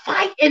been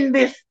fighting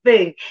this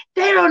thing.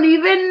 They don't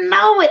even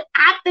know it.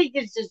 I think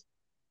it's just,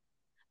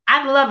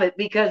 I love it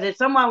because if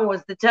someone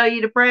was to tell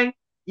you to pray,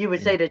 you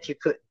would say that you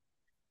couldn't.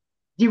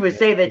 You would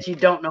say that you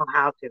don't know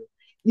how to.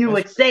 You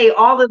would say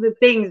all of the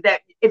things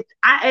that if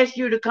I asked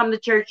you to come to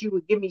church, you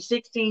would give me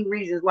 16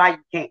 reasons why you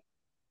can't.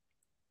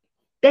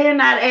 They're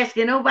not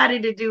asking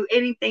nobody to do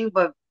anything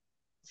but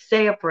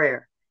say a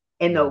prayer.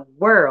 And the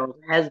world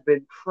has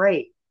been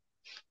praying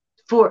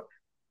for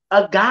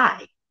a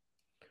guy.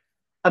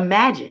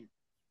 Imagine.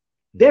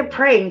 They're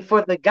praying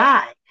for the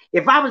guy.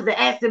 If I was to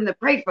ask them to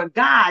pray for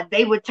God,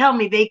 they would tell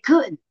me they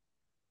couldn't.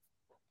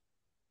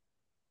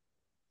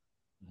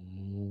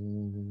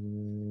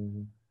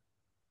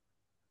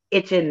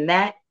 It's in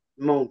that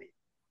moment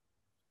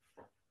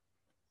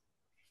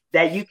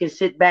that you can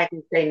sit back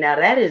and say, now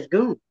that is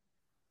good.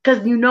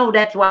 Because you know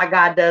that's why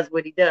God does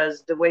what he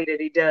does, the way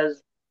that he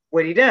does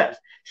what he does.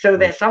 So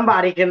that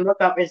somebody can look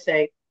up and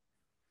say,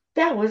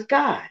 that was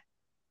God.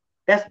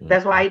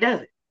 That's why he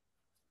does it.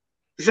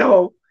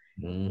 So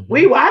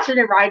we watching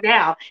it right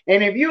now.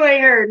 And if you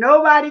ain't heard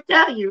nobody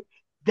tell you,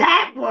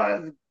 that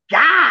was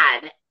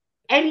God.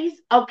 And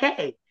he's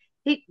okay.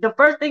 The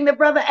first thing the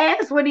brother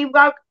asked when he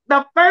woke,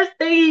 the first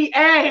thing he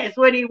asked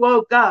when he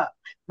woke up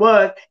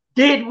was,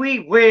 did we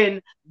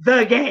win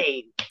the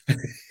game?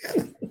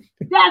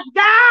 That's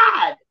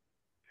God.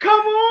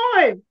 Come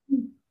on.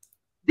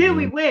 Did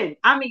we win?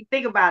 I mean,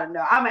 think about it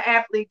now. I'm an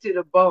athlete to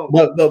the bone.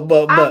 But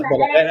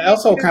that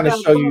also kind of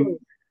show you,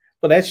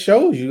 but that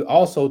shows you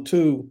also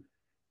too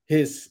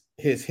his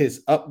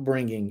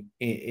upbringing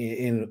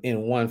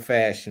in one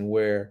fashion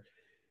where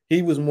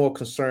he was more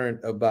concerned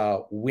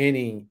about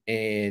winning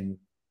and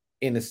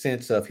in the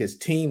sense of his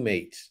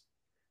teammates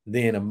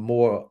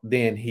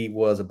than he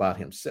was about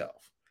himself.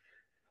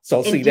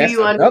 So see, that's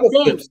another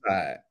flip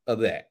side of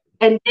that.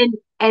 And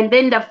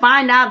then to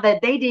find out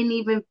that they didn't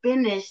even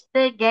finish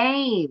the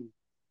game.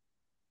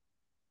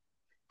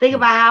 Think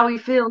about how we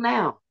feel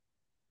now.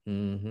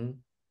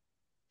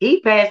 He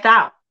passed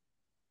out.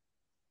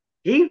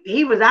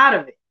 He was out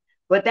of it.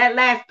 But that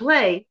last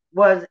play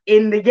was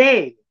in the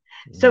game.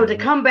 So to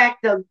come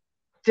back to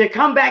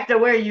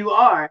where you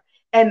are,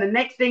 and the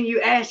next thing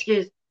you ask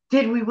is,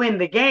 did we win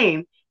the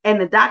game? And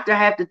the doctor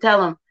have to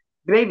tell him,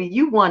 baby,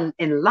 you won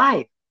in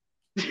life.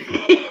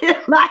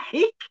 Like,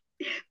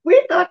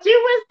 we thought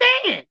you was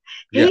dead.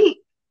 Yeah.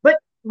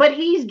 But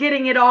he's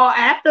getting it all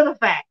after the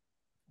fact.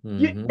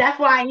 That's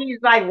why he's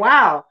like,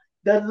 wow,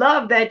 the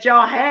love that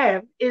y'all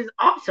have is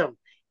awesome.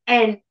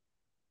 And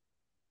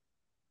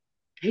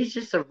he's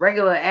just a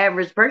regular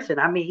average person.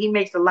 I mean, he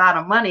makes a lot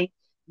of money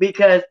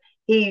because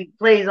he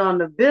plays on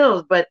the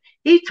Bills, but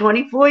he's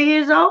 24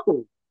 years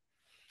old.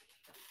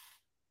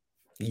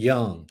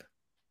 Young.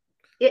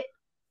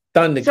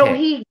 Thundercat. So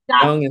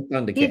young and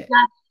Thundercat. He's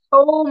got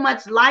so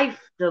much life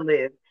to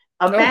live.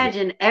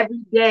 Imagine every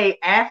day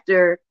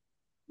after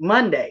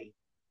Monday,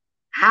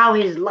 how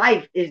his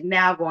life is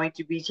now going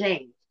to be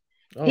changed.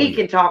 He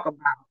can talk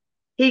about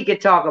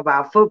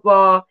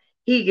football.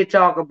 He could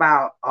talk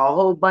about a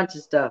whole bunch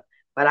of stuff.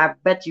 But I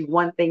bet you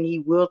one thing he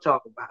will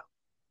talk about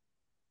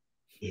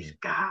is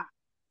God.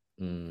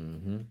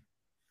 And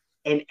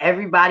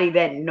everybody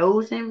that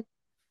knows him,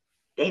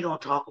 they gonna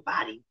talk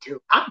about him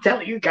too. I'm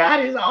telling you,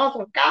 God is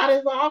awesome. God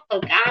is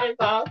awesome. God is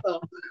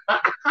awesome.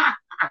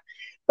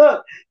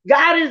 Look,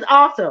 God is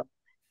awesome.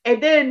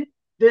 And then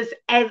this,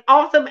 as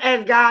awesome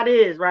as God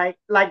is, right?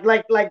 Like,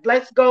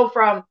 let's go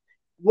from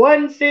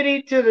one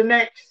city to the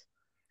next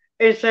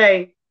and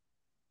say,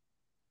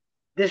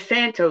 the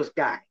Santos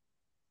guy.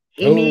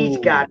 He needs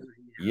God right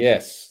now.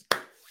 Yes.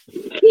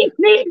 He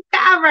needs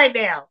God right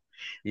now.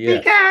 Yes.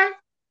 Because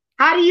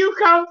how do you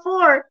come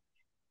forth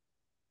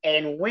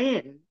and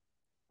win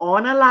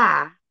on a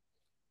lie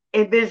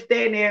and then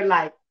stand there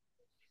like,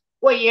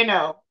 well, you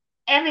know,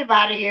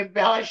 everybody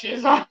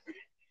embellishes on.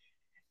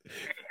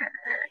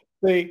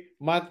 See,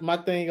 my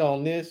thing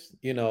on this,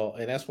 you know,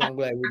 and that's why I'm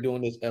glad we're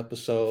doing this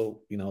episode,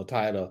 you know,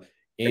 titled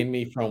 "In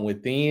Me From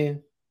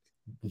Within."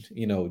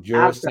 You know,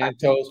 George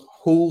Santos,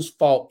 whose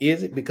fault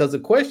is it? Because the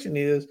question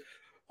is,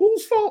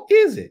 whose fault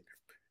is it?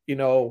 You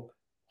know,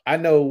 I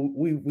know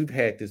we've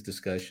had this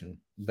discussion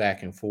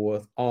back and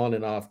forth, on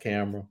and off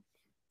camera,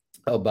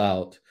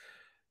 about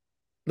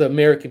the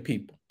American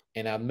people.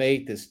 And I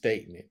made this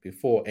statement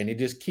before, and it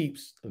just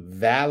keeps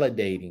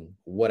validating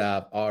what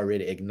I've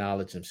already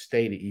acknowledged and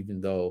stated, even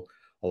though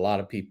a lot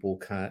of people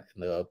kind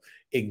of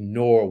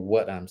ignore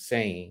what I'm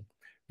saying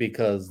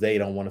because they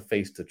don't want to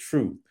face the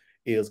truth.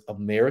 Is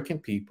American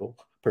people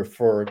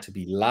prefer to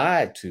be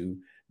lied to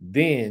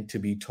than to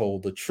be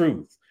told the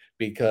truth.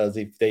 Because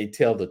if they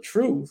tell the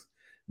truth,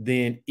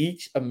 then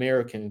each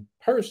American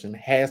person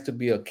has to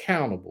be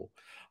accountable.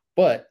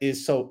 But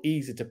it's so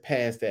easy to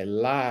pass that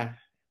lie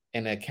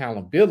and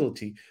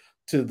accountability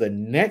to the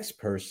next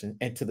person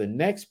and to the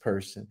next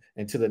person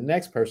and to the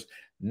next person.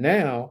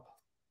 Now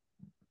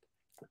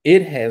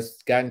it has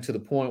gotten to the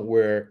point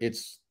where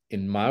it's,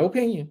 in my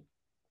opinion,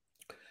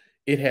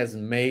 it has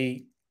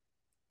made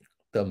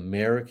the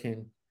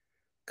American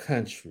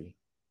country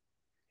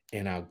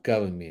and our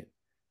government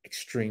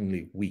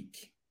extremely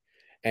weak.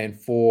 And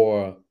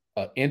for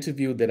an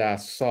interview that I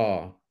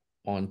saw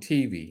on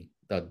TV,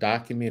 the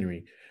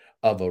documentary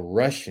of a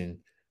Russian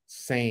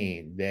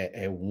saying that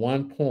at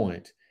one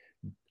point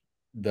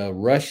the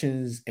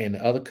Russians and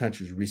other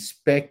countries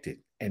respected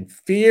and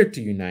feared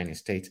the United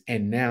States,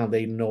 and now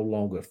they no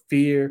longer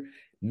fear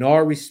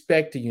nor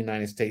respect the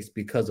United States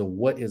because of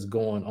what is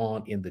going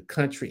on in the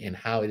country and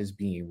how it is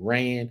being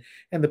ran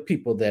and the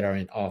people that are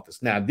in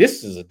office. Now,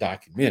 this is a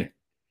documentary.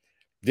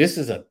 This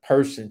is a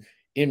person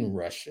in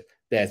Russia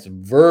that's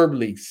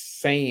verbally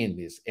saying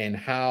this, and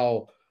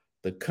how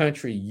the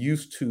country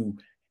used to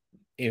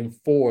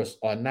enforce,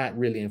 or not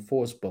really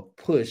enforce, but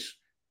push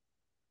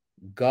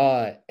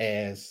God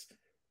as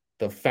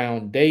the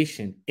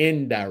foundation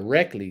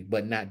indirectly,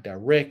 but not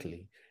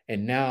directly.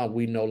 And now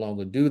we no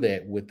longer do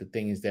that with the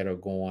things that are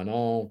going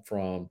on,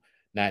 from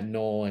not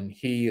knowing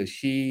he or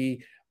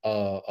she,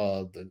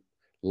 the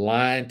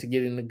line to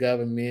get in the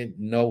government,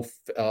 no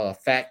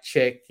fact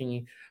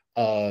checking.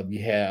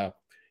 You have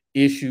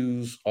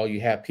issues, or you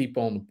have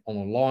people on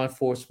the law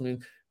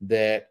enforcement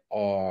that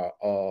are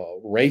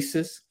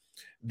racist.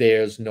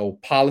 There's no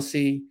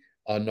policy,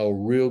 no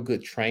real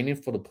good training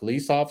for the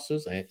police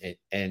officers,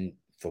 and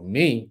for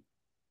me,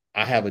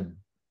 I have a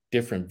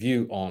different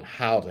view on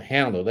how to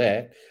handle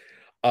that.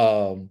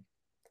 Um,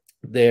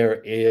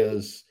 there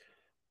is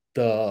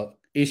the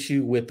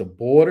issue with the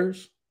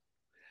borders,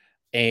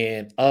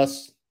 and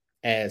us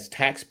as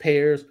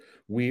taxpayers,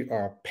 we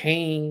are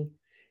paying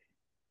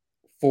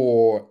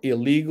for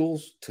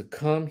illegals to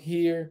come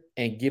here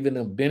and giving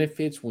them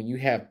benefits when you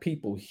have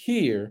people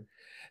here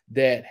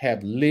that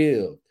have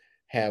lived,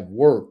 have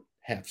worked,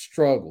 have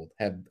struggled,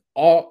 have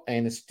all,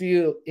 and is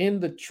still in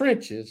the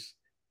trenches,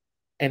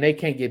 and they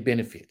can't get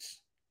benefits.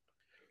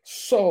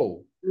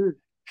 So, Mm.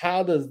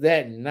 how does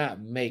that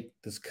not make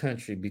this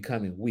country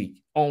becoming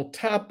weak? On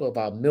top of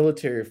our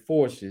military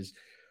forces,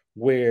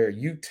 where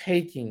you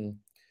taking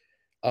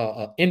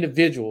an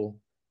individual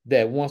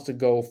that wants to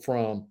go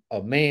from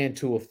a man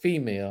to a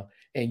female,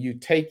 and you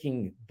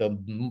taking the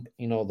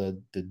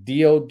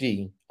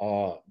DOD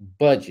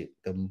budget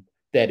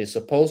that is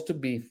supposed to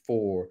be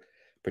for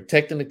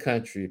protecting the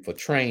country, for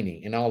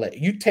training and all that.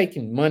 You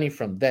taking money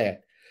from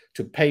that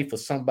to pay for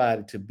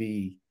somebody to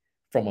be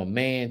from a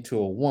man to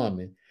a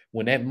woman,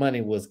 when that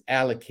money was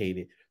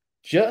allocated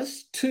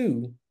just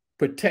to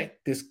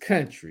protect this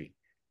country.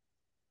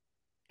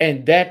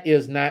 And that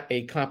is not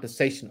a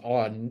compensation,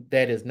 or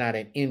that is not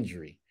an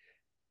injury.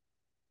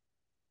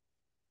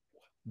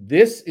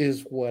 This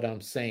is what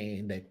I'm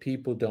saying that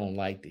people don't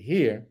like to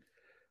hear,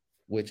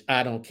 which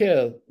I don't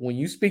care. When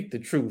you speak the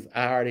truth,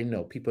 I already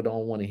know people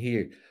don't want to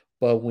hear it.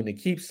 But when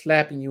it keeps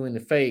slapping you in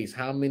the face,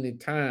 how many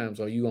times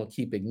are you going to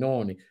keep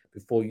ignoring it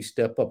before you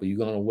step up? Are you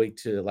going to wait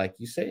till, like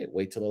you said,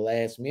 wait till the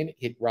last minute,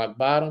 hit rock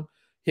bottom?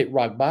 Hit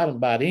rock bottom,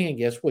 by then,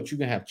 guess what? You're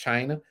going to have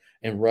China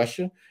and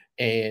Russia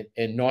and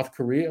North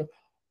Korea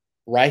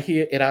right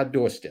here at our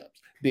doorsteps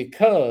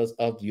because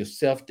of your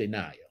self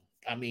denial.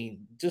 I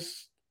mean,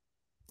 just,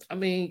 I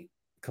mean,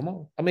 come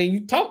on. I mean,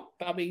 you talk.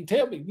 I mean,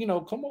 tell me,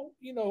 come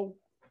on.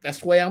 That's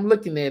the way I'm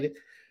looking at it.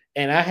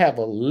 And I have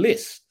a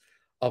list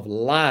of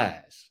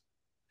lies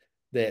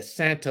that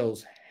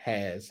Santos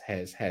has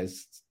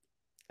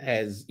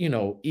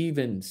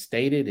even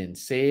stated and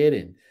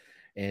said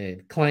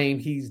and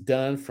claimed he's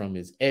done, from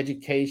his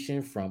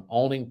education, from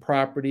owning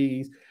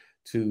properties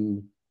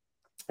to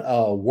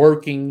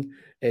working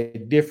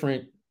at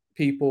different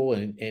people,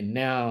 and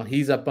now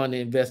he's up on the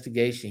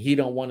investigation. He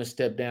don't want to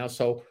step down.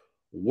 So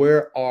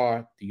where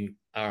are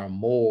our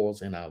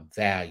morals and our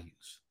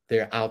values?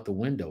 They're out the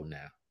window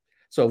now.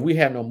 So if we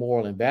have no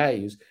moral and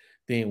values,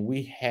 then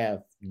we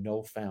have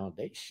no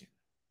foundation.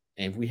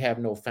 And if we have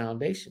no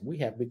foundation, we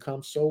have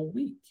become so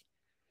weak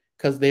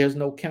because there's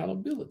no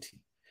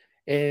accountability.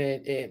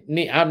 And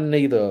I'm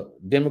neither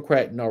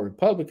Democrat nor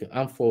Republican.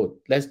 I'm for,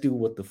 let's do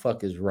what the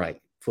fuck is right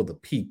for the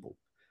people.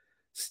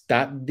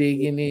 Stop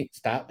digging it.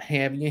 Stop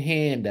having your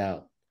hand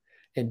out,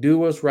 and do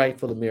what's right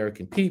for the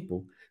American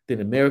people. Then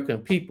the American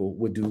people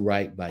would do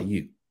right by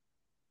you.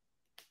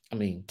 I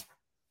mean,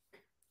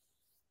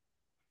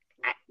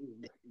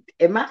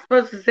 Am I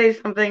supposed to say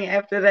something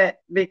after that?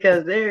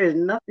 Because there is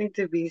nothing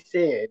to be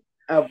said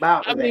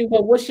about that.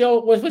 well, what's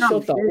your No,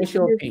 thought? What's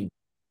your opinion?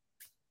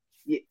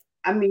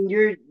 I mean,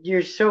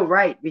 you're so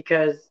right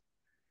because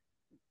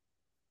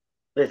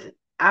listen,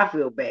 I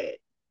feel bad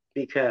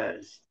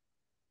because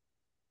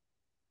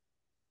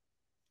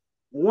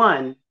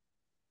one,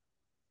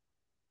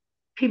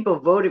 people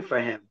voted for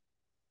him,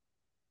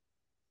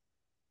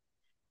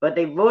 but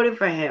they voted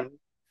for him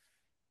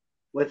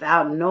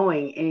without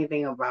knowing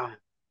anything about him.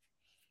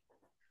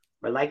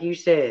 But like you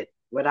said,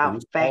 without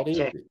Whose fault fact is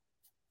checking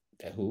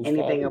it? Whose fault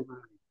anything is about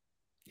him.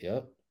 it?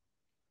 Yep.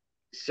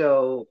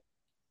 So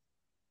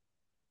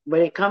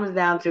when it comes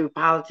down to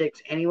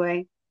politics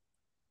anyway,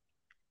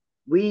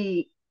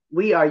 we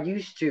we are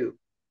used to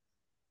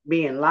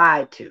being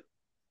lied to.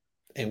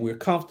 And we're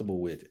comfortable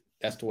with it.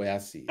 That's the way I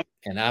see it.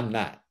 And I'm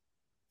not.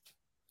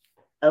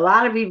 A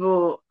lot of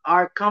people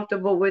are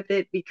comfortable with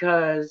it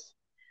because,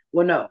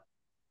 well, no,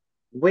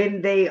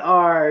 when they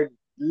are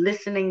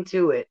listening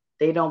to it,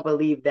 they don't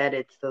believe that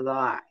it's the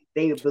lie.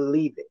 They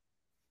believe it.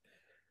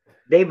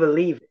 They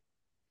believe it.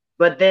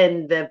 But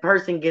then the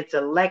person gets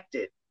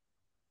elected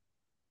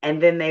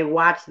and then they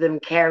watch them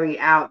carry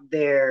out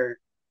their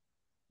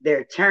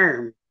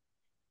term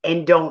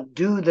and don't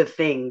do the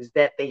things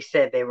that they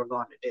said they were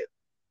going to do.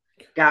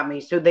 Got me?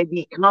 So they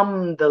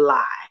become the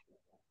lie.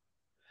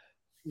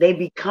 They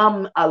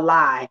become a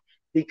lie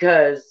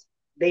because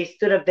they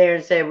stood up there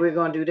and said, we're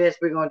going to do this,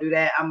 we're going to do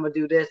that, I'm going to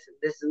do this,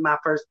 this is my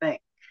first thing.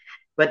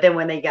 But then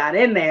when they got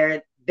in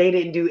there, they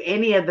didn't do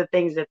any of the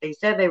things that they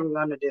said they were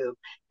going to do,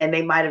 and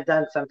they might have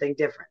done something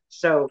different.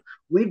 So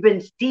we've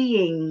been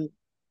seeing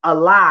a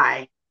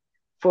lie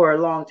for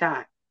a long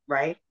time,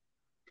 right?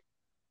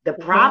 The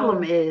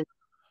problem Well, is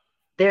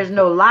there's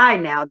no lie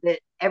now, that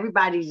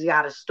everybody's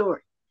got a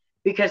story.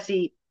 Because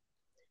see,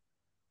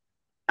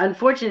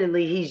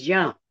 unfortunately, he's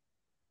young.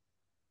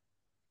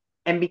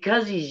 And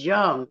because he's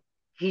young,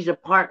 he's a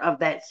part of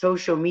that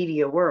social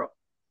media world.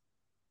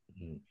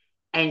 mhm.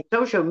 And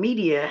social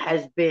media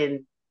has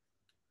been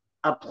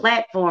a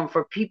platform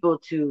for people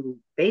to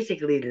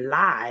basically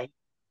lie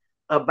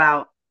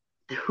about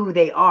who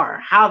they are,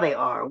 how they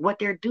are, what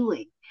they're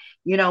doing,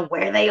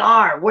 where they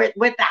are, what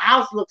the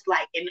house looks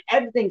like, and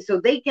everything.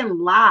 So they can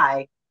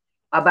lie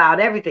about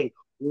everything.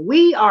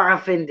 We are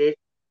offended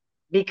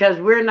because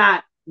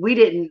we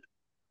didn't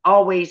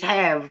always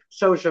have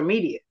social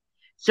media.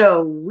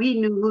 So we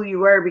knew who you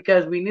were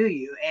because we knew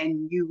you,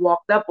 and you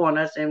walked up on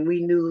us and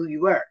we knew who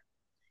you were.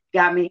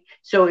 Got me?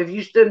 So if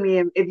you stood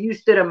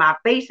in my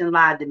face and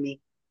lied to me,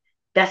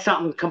 that's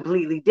something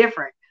completely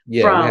different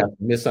Yeah, we have from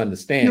you.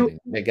 misunderstanding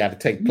that got to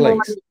take You,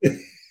 place.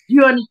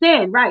 you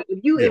understand, right?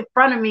 If you Yeah. in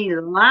front of me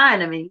lying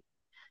to me,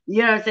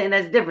 you know what I'm saying?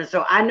 That's different.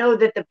 So I know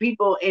that the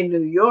people in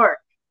New York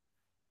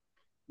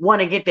want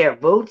to get their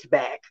votes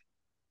back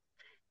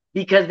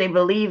because they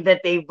believe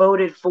that they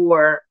voted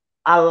for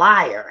a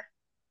liar.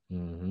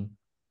 Mm-hmm.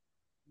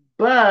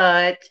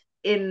 But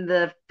in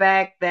the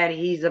fact that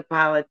he's a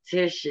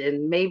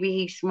politician, maybe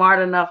he's smart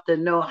enough to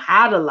know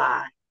how to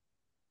lie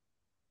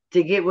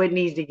to get what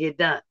needs to get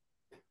done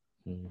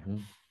Mm-hmm.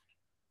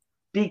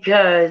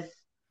 because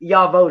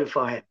y'all voted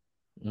for him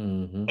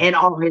Mm-hmm. and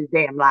all his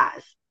damn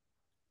lies.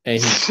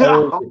 And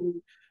So,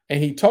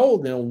 he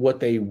told them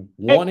what they it,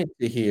 wanted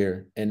to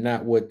hear and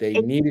not what they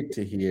it, needed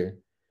to hear.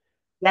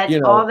 that's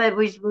You all know, that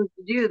we're supposed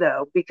to do,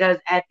 though, because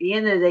at the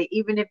end of the day,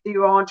 even if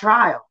you're on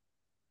trial,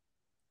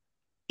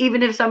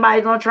 even if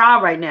somebody's on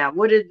trial right now,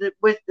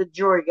 what's the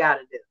jury got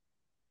to do?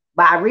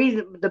 By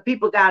reason, the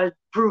people got to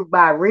prove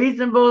by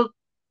reasonable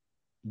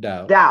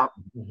doubt. doubt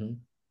Mm-hmm.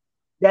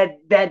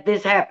 that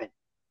this happened.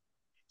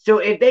 So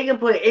if they can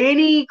put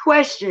any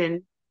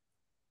question,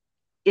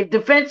 if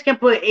defense can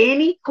put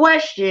any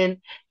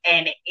question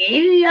in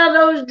any of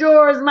those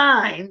jurors'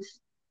 minds,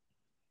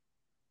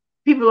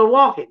 people are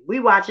walking. We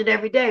watch it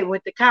every day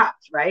with the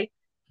cops, right?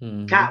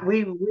 Mm-hmm.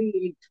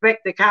 We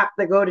expect the cop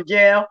to go to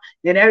jail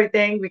and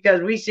everything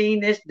because we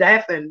seen this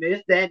death and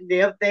this, that, and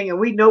the other thing, and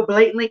we know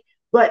blatantly,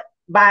 but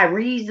by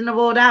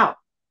reasonable doubt.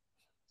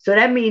 So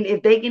that means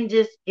if they can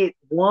just get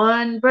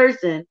one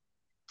person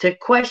to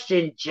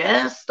question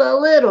just a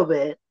little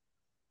bit,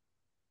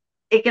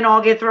 it can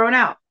all get thrown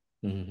out.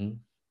 Mm-hmm.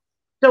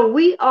 So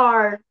we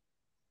are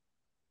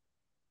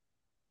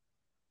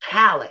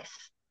callous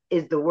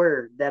is the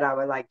word that I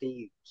would like to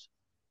use.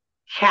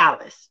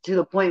 Callous to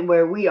the point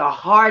where we are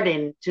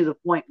hardened to the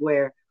point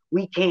where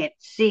we can't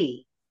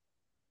see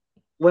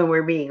when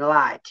we're being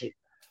lied to.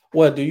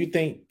 Well, do you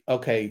think,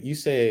 okay, you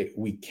said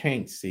we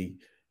can't see.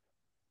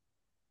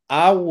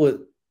 I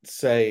would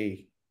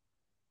say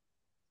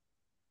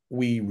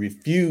we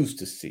refuse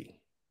to see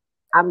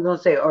I'm going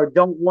to say, or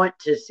don't want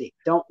to see.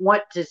 Don't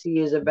want to see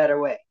is a better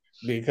way.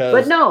 But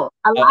because no,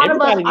 a lot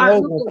of us everybody aren't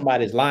knows when looking,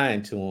 somebody's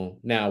lying to them.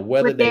 Now,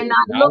 whether but they they're not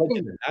acknowledge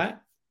it looking. or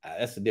not,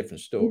 that's a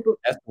different story. People,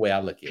 That's the way I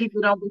look at it.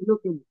 people don't be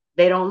looking.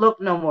 They don't look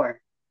no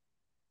more.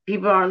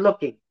 People aren't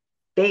looking.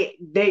 They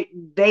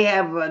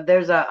have,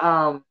 there's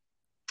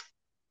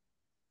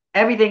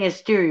everything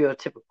is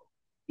stereotypical.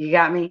 You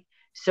got me?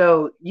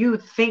 So you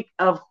think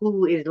of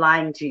who is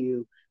lying to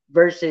you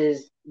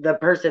versus the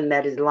person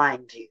that is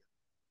lying to you.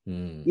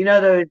 Hmm. You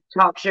know those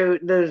talk shows,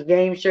 those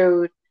game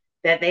shows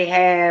that they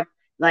have.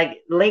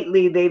 Like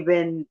lately, they've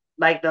been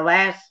like the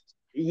last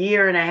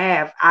year and a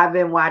half, I've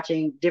been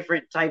watching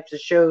different types of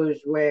shows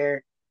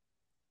where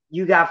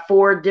you got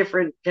 4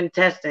 different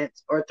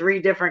contestants or 3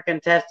 different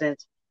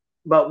contestants,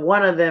 but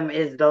one of them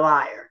is the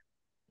liar.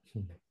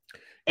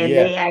 And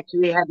Yeah. they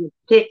actually had to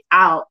pick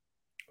out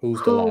Who's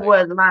the who liar?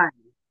 was lying.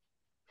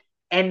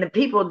 And the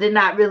people did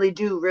not really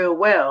do real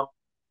well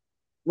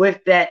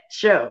with that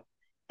show.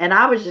 And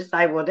I was just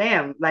like, well,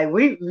 damn, like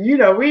we in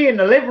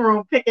the living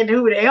room picking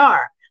who they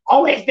are.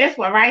 Oh, it's this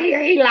one right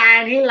here. He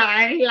lying, he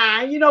lying, he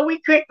lying.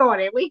 We quick on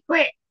it. We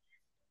quick.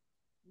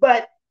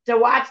 But to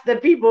watch the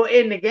people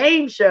in the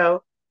game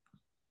show,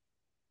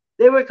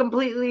 they were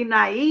completely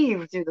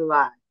naive to the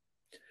lie.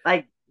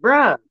 Like,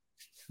 bruh,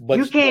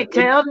 you can't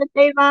tell that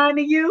they lying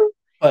to you.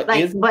 But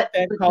Like, isn't but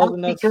that that's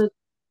causing us? because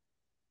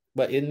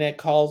But isn't that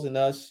causing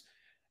us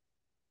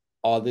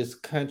or this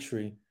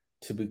country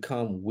to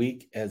become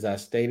weak, as I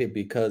stated?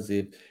 Because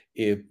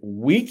if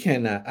we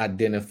cannot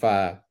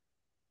identify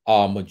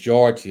our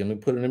majority, let me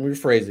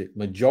rephrase it.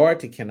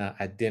 Majority cannot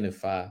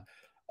identify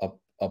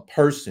a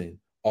person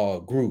or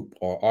a group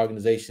or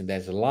organization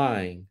that's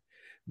lying,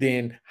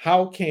 then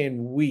how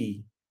can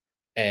we,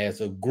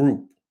 as a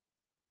group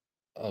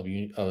of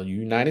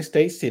United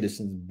States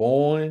citizens,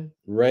 born,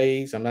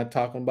 raised, I'm not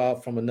talking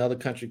about from another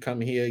country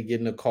coming here,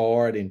 getting a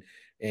card and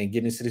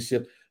getting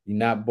citizenship. You're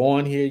not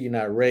born here, you're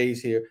not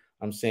raised here.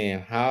 I'm saying,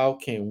 how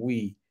can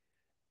we,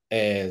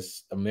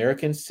 as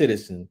American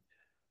citizens,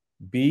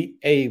 be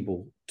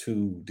able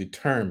to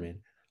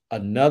determine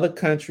another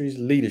country's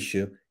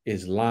leadership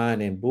is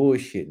lying and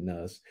bullshitting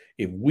us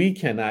if we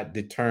cannot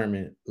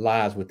determine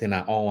lies within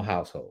our own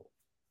household?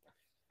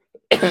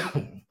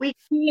 we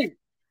can't.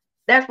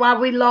 That's why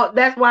we lost.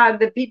 That's why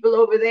the people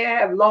over there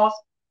have lost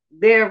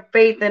their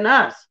faith in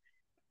us.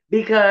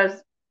 Because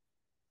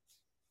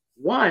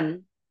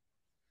one,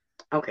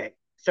 okay,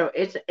 so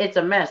it's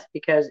a mess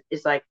because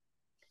it's like,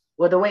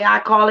 well, the way I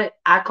call it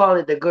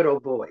the good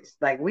old boys.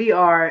 Like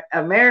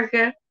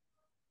America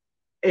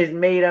is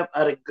made up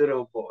of the good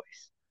old boys.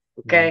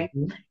 Okay.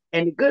 Mm-hmm.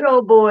 And the good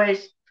old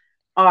boys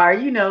are,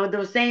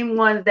 those same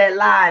ones that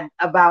lied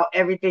about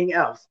everything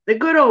else. The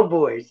good old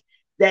boys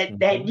that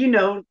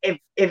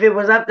if it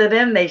was up to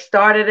them, they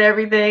started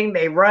everything,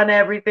 they run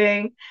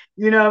everything.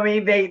 You know what I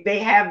mean? They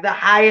have the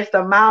highest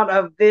amount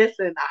of this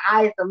and the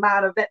highest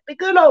amount of that. The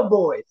good old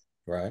boys.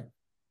 Right.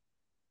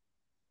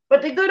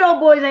 But the good old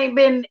boys ain't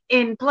been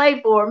in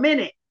play for a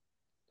minute.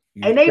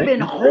 And they've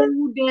been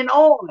holding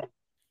on.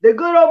 The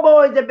good old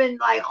boys have been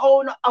like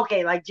holding.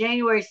 Okay, like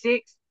January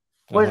 6th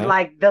was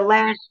like the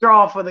last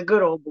straw for the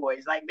good old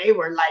boys. Like they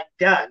were like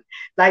done.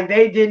 Like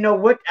they didn't know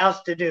what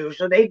else to do.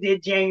 So they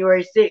did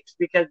January 6th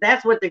because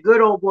that's what the good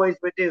old boys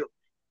would do.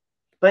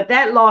 But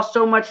that lost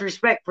so much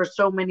respect for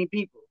so many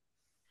people.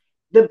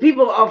 The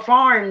people of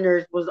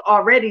foreigners was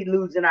already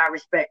losing our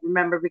respect,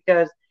 remember,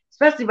 because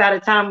especially by the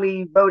time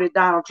we voted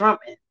Donald Trump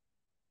in.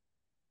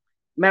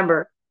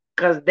 Remember,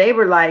 because they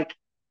were like,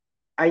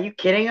 are you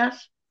kidding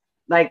us?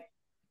 Like,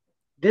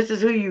 this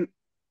is who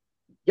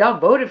y'all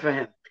voted for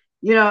him,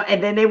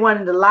 and then they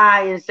wanted to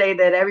lie and say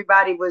that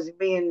everybody was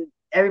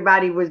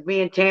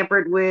being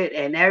tampered with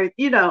and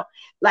everything,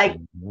 like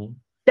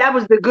that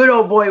was the good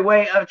old boy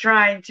way of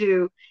trying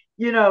to,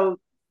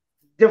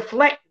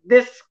 deflect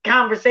this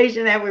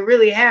conversation that we're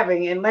really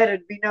having and let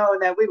it be known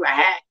that we were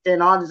hacked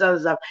and all this other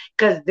stuff.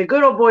 Because the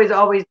good old boys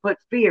always put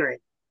fear in.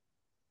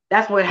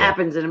 That's what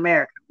happens in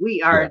America.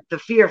 We are the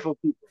fearful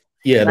people.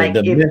 Yeah, like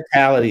the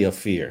mentality of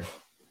fear.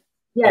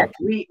 Yes,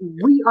 we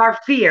are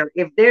fear.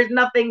 If there's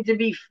nothing to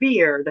be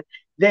feared,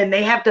 then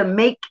they have to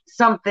make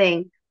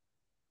something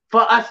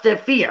for us to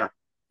fear.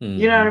 Mm-hmm.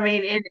 You know what I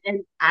mean?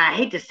 And I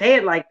hate to say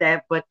it like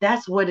that, but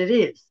that's what it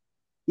is.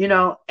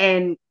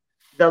 And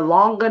the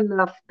long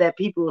enough that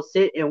people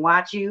sit and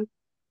watch you,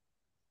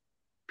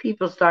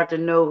 people start to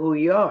know who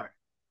you are.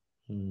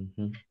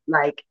 Mm-hmm.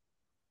 Like,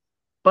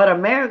 but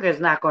America is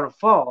not going to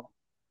fall.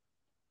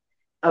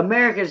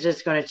 America is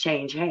just going to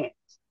change hands,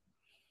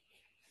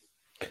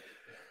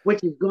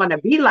 which is going to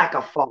be like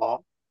a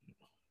fall,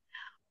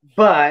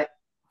 but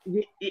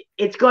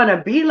it's going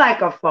to be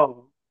like a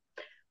fall.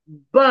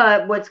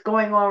 But what's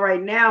going on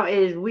right now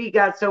is we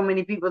got so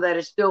many people that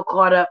are still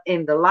caught up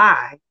in the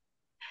lie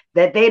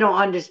that they don't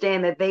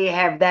understand that they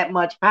have that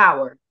much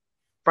power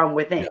from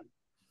within.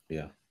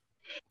 Yeah.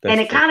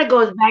 And it kind of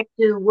goes back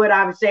to what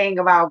I was saying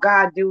about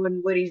God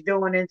doing what he's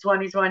doing in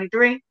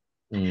 2023,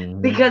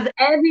 because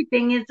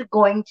everything is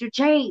going to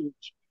change.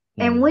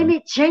 And when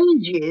it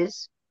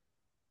changes,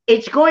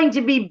 it's going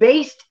to be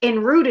based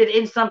and rooted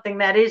in something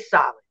that is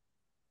solid.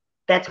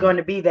 That's going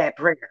to be that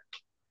prayer.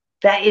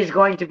 That is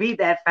going to be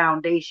that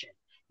foundation.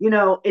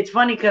 It's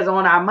funny because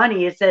on our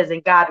money, it says,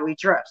 in God we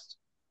trust.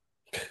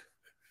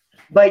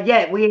 But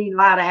yet we ain't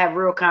allowed to have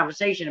real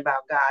conversation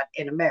about God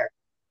in America.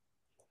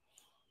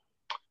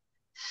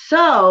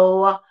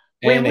 So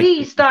when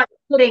we start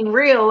getting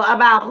real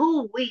about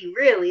who we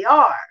really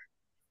are,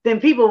 then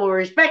people will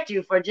respect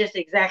you for just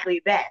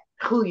exactly that,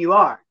 who you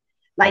are.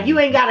 Like, you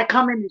ain't got to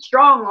come in and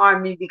strong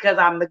arm me because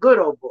I'm the good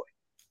old boy.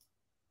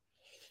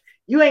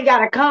 You ain't got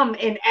to come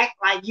and act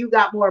like you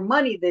got more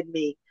money than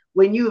me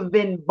when you've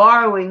been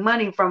borrowing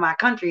money from our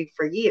country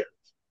for years?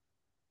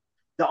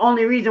 The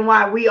only reason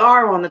why we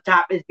are on the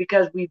top is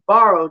because we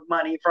borrowed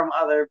money from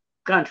other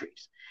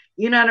countries.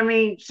 You know what I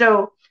mean?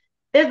 So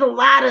there's a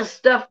lot of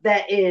stuff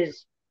that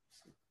is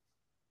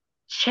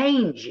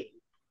changing.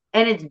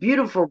 And it's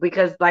beautiful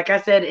because, like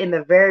I said in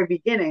the very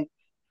beginning,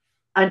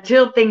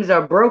 until things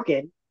are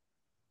broken,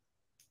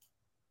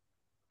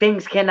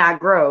 things cannot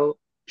grow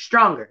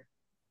stronger.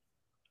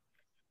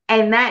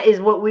 And that is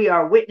what we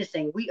are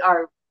witnessing.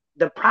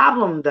 The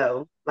problem,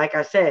 though, like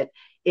I said,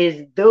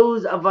 is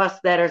those of us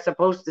that are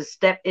supposed to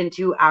step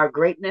into our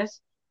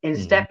greatness and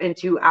step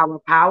into our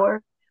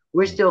power,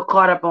 we're still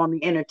caught up on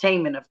the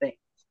entertainment of things.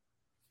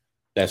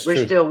 That's we're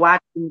true. Still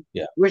watching.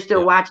 Yeah. We're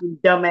still watching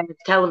dumbass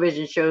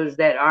television shows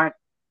that aren't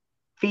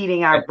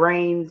feeding our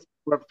brains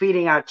or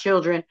feeding our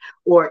children,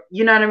 or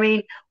you know what I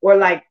mean? Or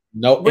like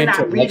we're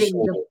not reading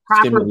the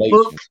proper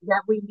books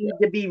that we need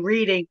to be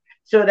reading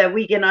so that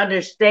we can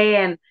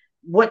understand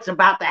what's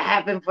about to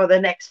happen for the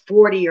next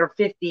 40 or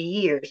 50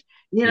 years.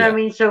 You know what I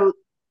mean? So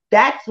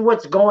that's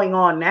what's going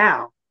on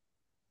now.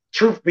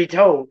 Truth be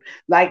told,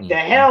 like the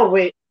hell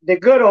with the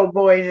good old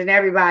boys and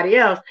everybody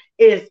else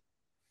is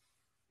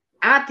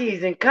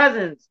aunties and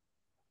cousins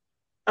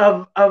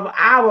of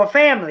our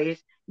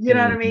families, you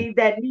know what I mean,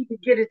 that need to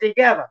get it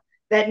together,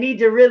 that need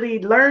to really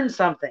learn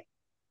something.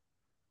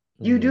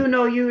 You do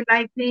know you're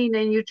 19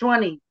 and you're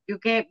 20. You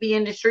can't be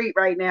in the street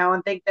right now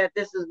and think that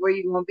this is where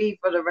you're going to be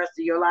for the rest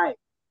of your life.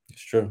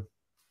 It's true.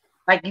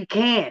 Like you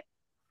can't.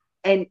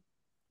 And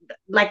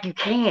like you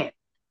can't.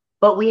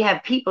 But we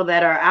have people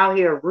that are out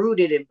here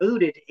rooted and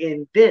booted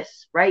in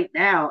this right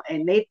now,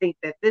 and they think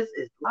that this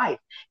is life,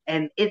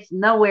 and it's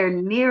nowhere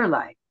near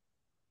life.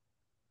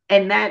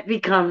 And that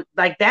becomes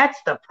like, that's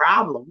the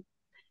problem,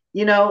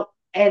 you know?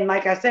 And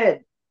like I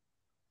said,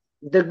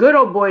 the good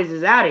old boys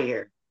is out of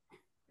here.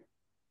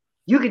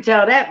 You can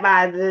tell that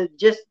by the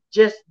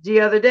just the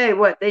other day,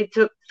 what they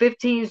took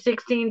 15,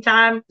 16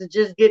 times to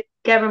just get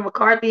Kevin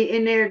McCarthy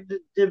in there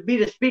to be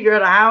the Speaker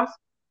of the House.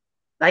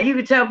 Like you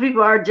can tell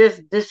people are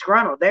just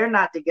disgruntled. They're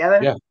not together.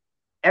 Yeah.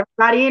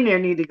 Everybody in there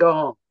need to go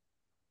home.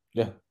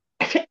 Yeah.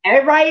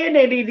 Everybody in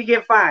there need to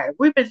get fired.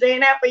 We've been saying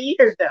that for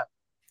years though.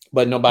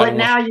 But nobody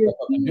wants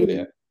to do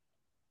that.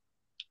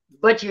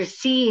 But you're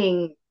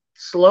seeing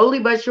slowly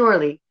but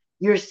surely,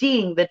 you're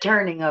seeing the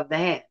turning of the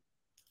hand.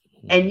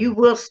 And you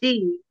will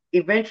see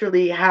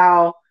eventually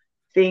how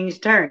things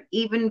turn,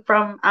 even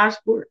from our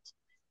sports.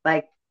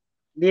 Like,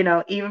 you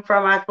know, even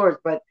from our sports.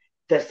 But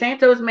the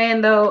Santos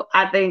man, though,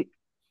 I think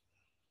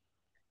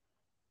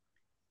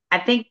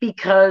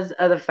because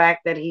of the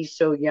fact that he's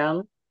so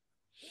young,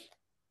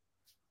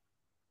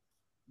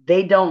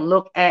 they don't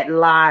look at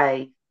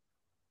lying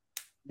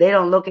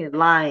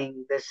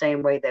the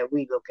same way that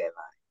we look at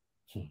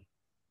lying.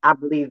 I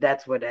believe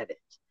that's what that is.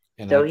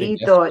 And so he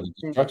thought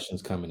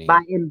instructions coming in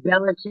by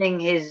embellishing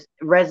his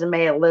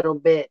resume a little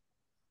bit,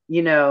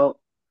 you know,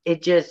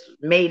 it just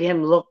made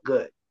him look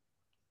good.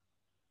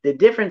 The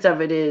difference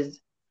of it is,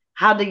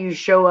 how do you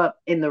show up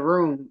in the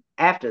room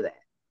after that?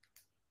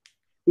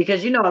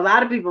 Because, you know, a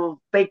lot of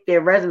people fake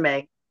their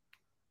resume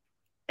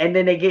and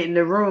then they get in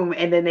the room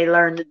and then they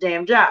learn the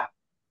damn job.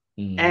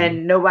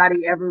 And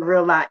nobody ever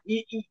realized,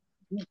 you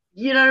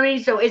know what I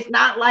mean? So it's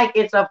not like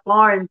it's a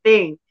foreign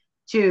thing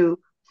to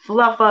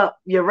fluff up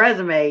your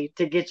resume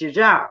to get your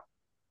job.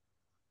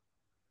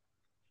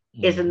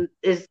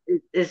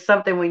 It's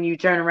something when you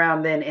turn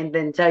around and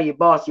then tell your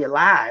boss you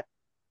lied.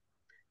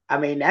 I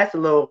mean, that's a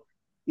little,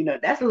 you know,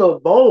 that's a little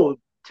bold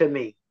to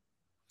me.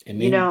 And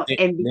then, you know,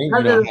 and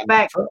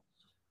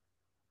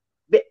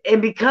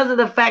because of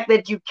the fact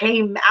that you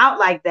came out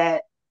like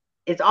that,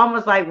 it's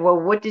almost like, well,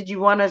 what did you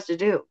want us to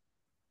do?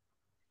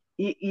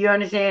 You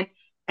understand?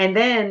 And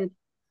then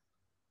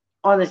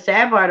on the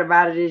sad part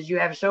about it is you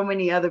have so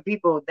many other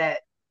people that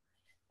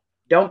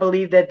don't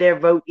believe that their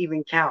vote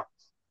even counts.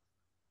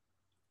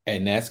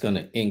 And that's going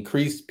to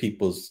increase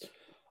people's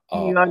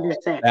you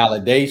understand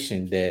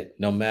validation that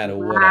no matter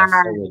what I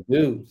say or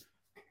do,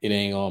 it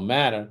ain't going to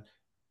matter.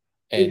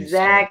 And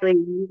exactly. So,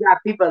 you got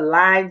people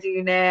lying to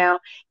you now.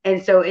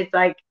 And so it's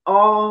like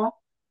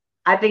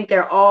I think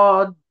they're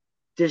all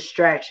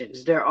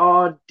distractions. They're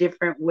all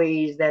different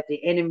ways that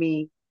the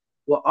enemy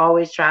will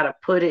always try to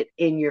put it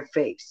in your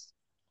face.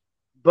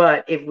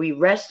 But if we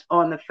rest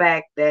on the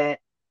fact that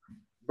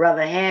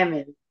Brother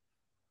Hammond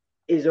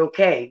is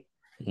okay,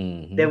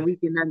 then we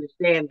can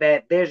understand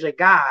that there's a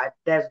God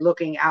that's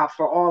looking out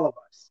for all of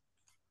us.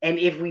 And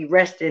if we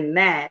rest in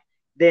that,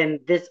 then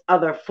this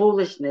other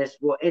foolishness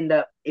will end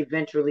up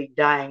eventually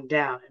dying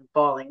down and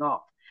falling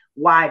off.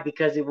 Why?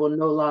 Because it will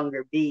no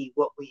longer be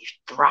what we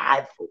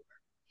strive for.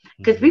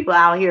 Because people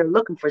out here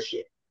looking for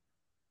shit.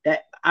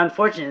 That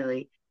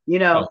unfortunately, you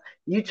know,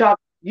 you talk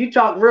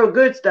real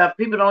good stuff,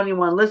 people don't even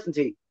want to listen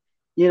to you.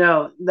 You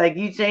know, like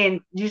you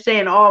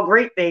saying all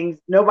great things,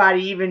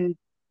 nobody even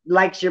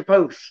likes your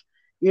posts.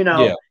 You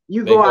know,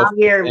 you go out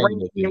here and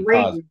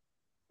rating,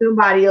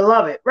 somebody will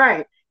love it.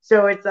 Right.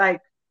 So it's like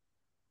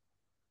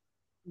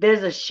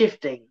there's a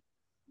shifting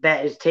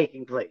that is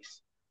taking place.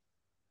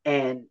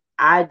 And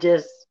I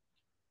just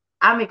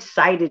I'm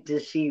excited to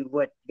see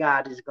what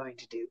God is going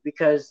to do,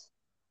 because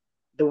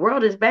the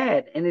world is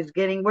bad and it's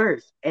getting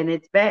worse and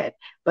it's bad.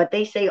 But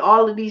they say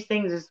all of these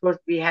things are supposed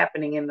to be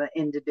happening in the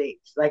end of days.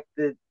 Like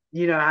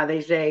you know how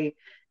they say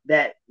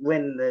that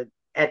when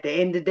at the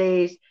end of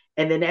days,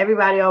 and then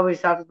everybody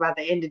always talks about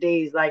the end of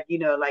days, like, you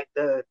know, like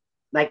the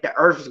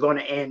earth's going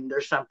to end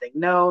or something.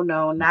 No,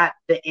 not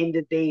the end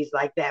of days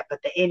like that,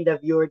 but the end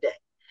of your day,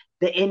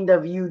 the end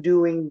of you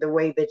doing the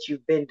way that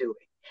you've been doing.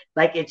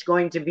 Like, it's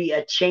going to be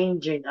a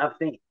changing of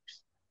things.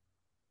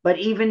 But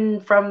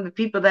even from the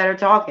people that are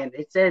talking,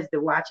 it says to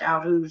watch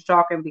out who's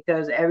talking,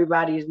 because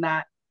everybody is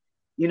not,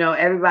 you know,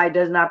 everybody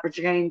does not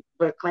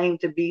proclaim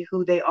to be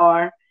who they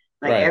are.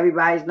 Like, Right.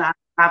 everybody's not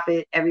a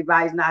prophet.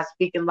 Everybody's not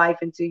speaking life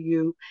into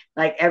you.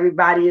 Like,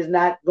 everybody is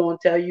not going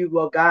to tell you,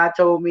 well, God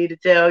told me to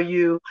tell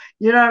you.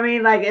 You know what I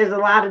mean? Like, there's a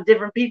lot of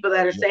different people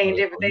that are saying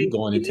different You things.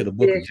 going into the You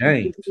book of should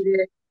be James. this, you should be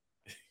this.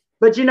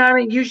 But you know what I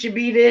mean? You should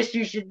be this,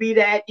 you should be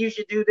that, you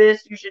should do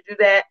this, you should do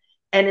that.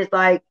 And it's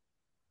like,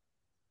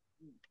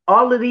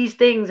 all of these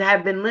things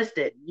have been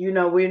listed. You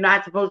know, we're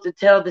not supposed to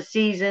tell the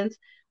seasons.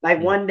 Like,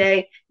 one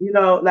day, you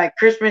know, like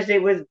Christmas,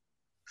 it was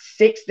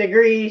 6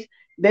 degrees.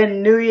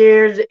 Then New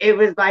Year's, it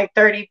was like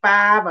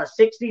 35 or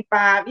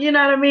 65. You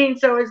know what I mean?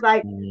 So it's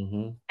like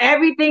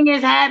everything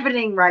is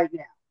happening right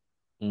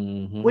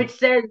now, which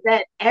says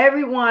that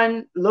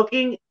everyone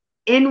looking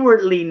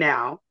inwardly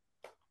now.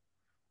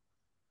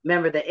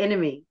 Remember, the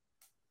enemy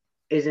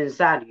is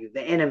inside of you,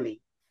 the enemy.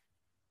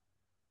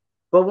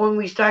 But when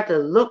we start to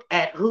look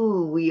at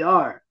who we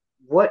are,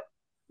 what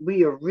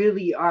we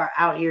really are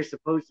out here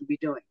supposed to be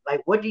doing,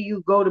 like, what do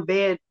you go to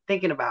bed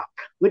thinking about?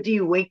 What do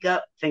you wake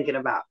up thinking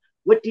about?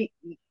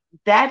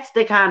 That's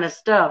the kind of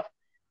stuff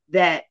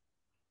that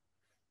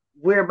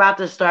we're about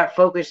to start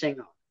focusing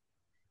on.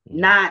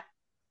 Not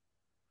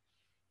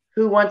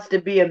who wants to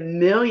be a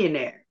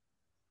millionaire,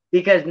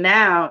 because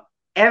now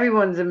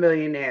everyone's a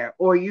millionaire,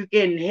 or you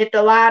can hit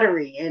the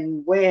lottery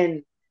and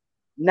win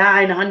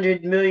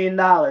 $900 million,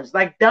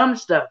 like dumb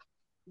stuff.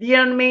 You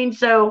know what I mean?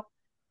 So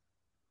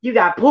you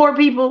got poor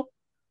people,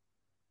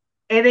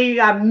 and then you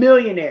got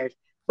millionaires.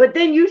 But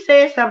then you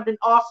said something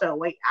also.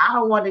 Wait, I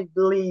don't want to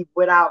believe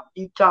without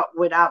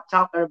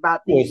talking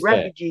about these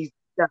refugees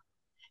stuff.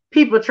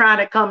 People trying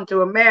to come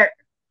to America.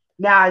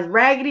 Now, as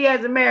raggedy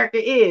as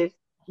America is,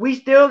 we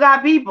still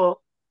got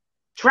people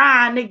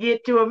trying to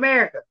get to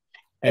America.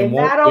 And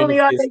not only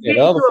are they getting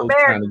to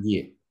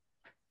America,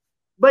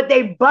 but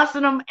they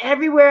busting them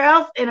everywhere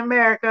else in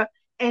America.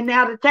 And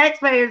now the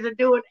taxpayers are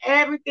doing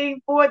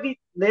everything for these.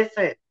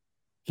 Listen.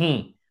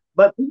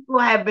 But people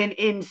have been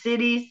in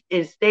cities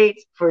and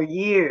states for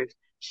years,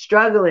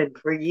 struggling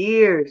for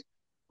years,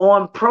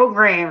 on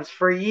programs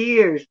for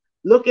years,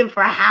 looking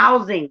for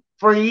housing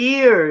for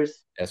years.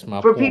 That's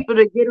my for point. People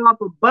to get off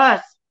a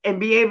bus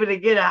and be able to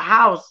get a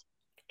house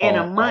in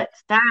a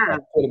month's time.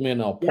 Put them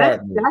in an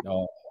apartment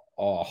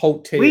or a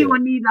hotel. We're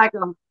gonna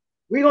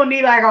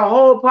need like a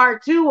whole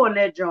part 2 on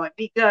that joint,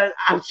 because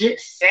I'm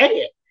just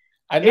saying.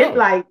 I know. It's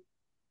like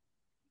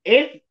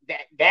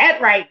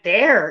that right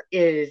there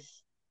is.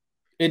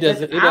 It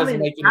doesn't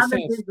make any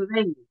sense.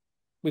 Pennsylvania.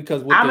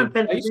 Because I'm in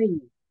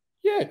Pennsylvania.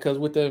 Yeah, because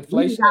with the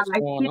inflation that's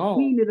going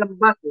on. Of them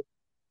buses.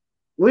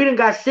 We done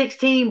got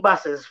 16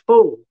 buses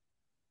full.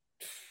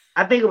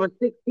 I think it was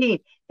 16.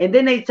 And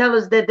then they tell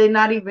us that they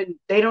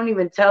don't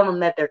even tell them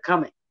that they're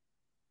coming.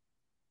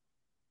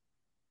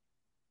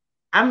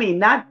 I mean,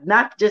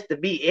 not just to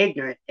be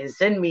ignorant and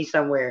send me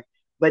somewhere,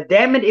 but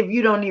damn it, if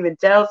you don't even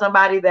tell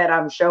somebody that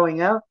I'm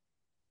showing up.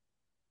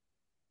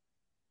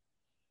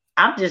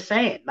 I'm just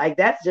saying, like,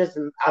 that's just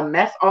a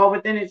mess all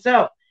within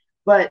itself.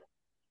 But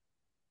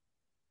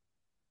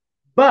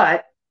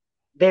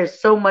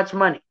there's so much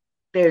money.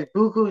 There's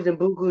bukus and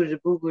bukus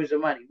and bukus of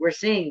money. We're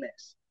seeing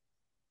this.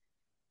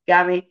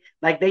 Got me?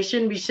 Like, they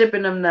shouldn't be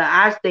shipping them to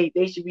our state.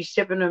 They should be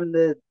shipping them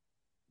to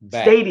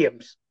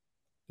stadiums.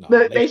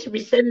 No, they should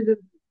be sending them.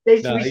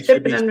 They should be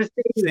shipping them to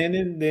stadiums.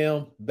 Sending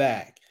them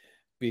back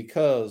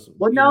because.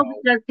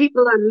 Because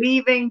people are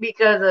leaving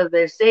because of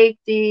their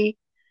safety.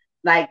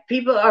 Like,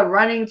 people are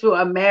running to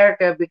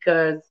America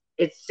because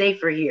it's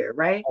safer here,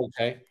 right?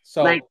 Okay,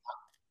 so like,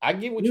 I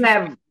get what you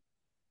have.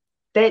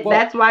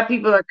 That's why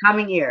people are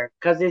coming here,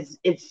 because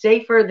it's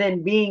safer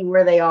than being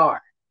where they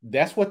are.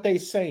 That's what they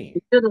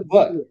saying.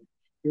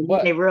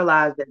 But they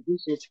realize that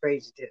this shit's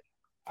crazy too.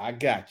 I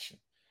got you,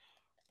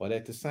 but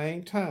at the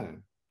same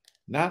time,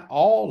 not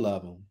all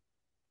of them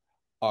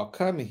are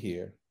coming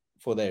here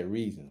for that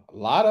reason. A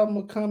lot of them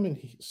are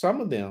coming. Some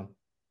of them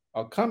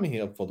are coming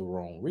here for the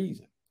wrong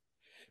reason.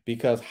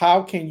 Because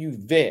how can you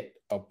vet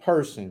a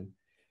person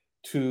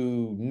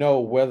to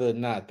know whether or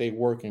not they're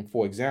working,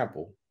 for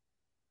example,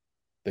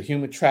 the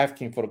human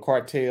trafficking for the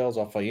cartels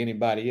or for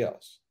anybody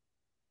else?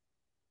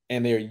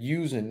 And they're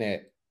using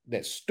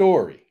that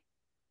story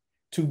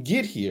to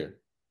get here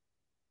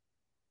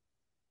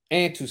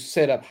and to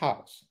set up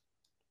house.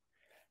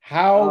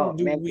 How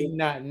do we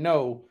not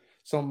know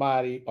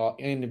somebody or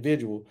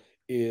individual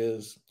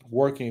is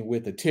working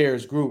with a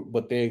terrorist group,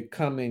 but they're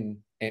coming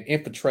and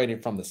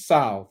infiltrating from the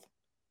South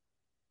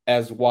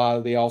as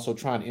while they also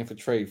trying to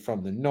infiltrate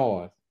from the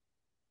north.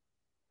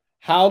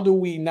 How do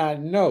we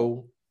not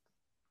know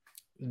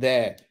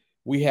that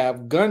we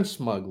have gun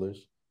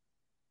smugglers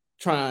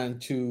trying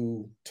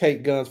to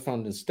take guns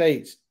from the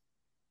States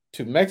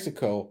to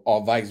Mexico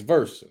or vice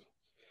versa?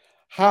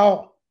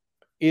 How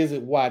is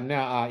it why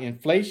now our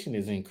inflation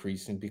is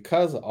increasing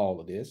because of all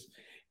of this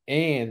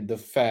and the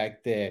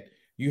fact that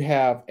you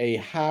have a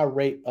high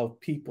rate of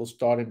people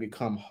starting to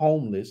become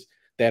homeless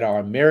that are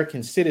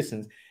American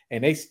citizens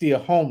and they still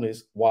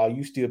homeless while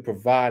you still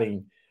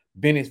providing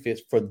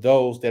benefits for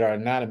those that are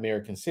not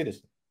American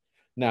citizens?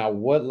 Now,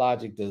 what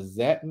logic does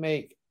that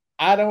make?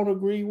 I don't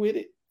agree with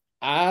it.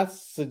 I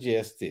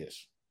suggest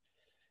this.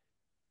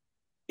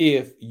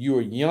 If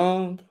you're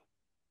young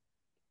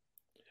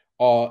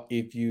or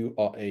if you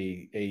are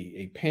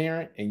a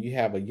parent and you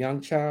have a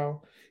young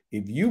child,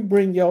 if you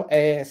bring your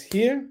ass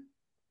here,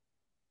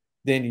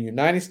 then the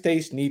United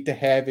States need to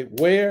have it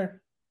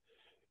where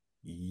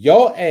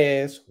your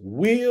ass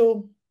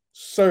will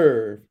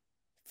serve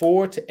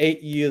 4 to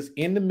 8 years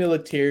in the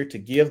military to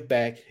give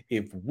back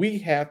if we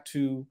have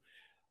to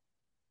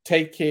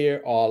take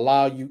care or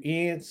allow you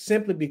in,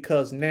 simply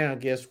because now,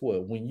 guess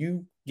what? When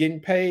you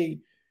getting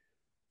paid,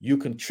 you're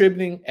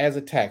contributing as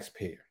a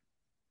taxpayer.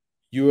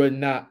 You are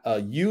not a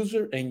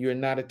user and you're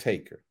not a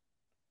taker.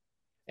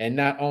 And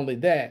not only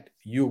that,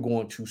 you're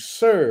going to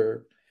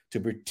serve to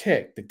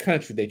protect the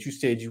country that you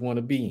said you want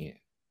to be in.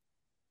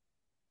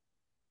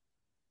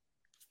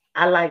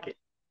 I like it.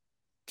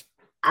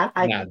 I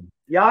like Now, it.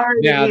 Y'all heard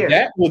it now here.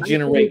 that will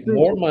generate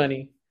more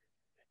money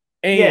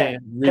Yeah, and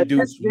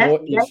reduce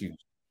more issues.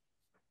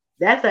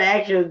 That's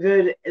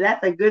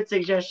a good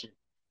suggestion.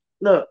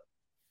 Look,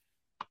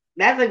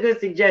 that's a good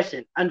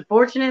suggestion.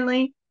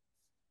 Unfortunately,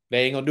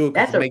 They ain't gonna do it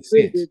because that's it a makes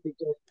really sense. good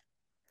suggestion.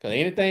 Because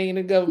anything in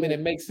the government that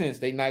makes sense,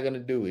 they're not gonna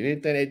do it.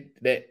 Anything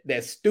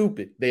that's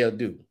stupid, they'll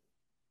do.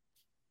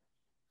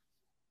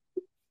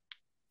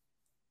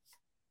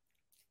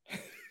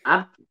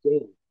 I'm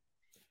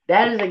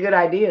that is a good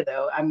idea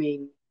though. I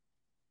mean,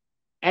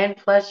 and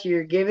plus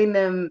you're giving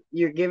them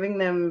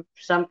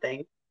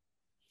something.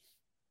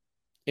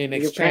 In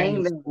You're paying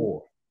exchange them.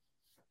 for.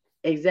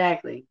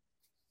 Exactly.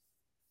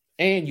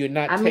 And you're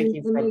not taking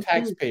it from makes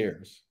sense.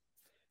 taxpayers.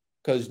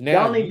 Because The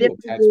now only you're a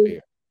difference is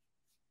taxpayer.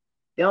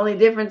 the only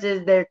difference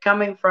is they're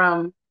coming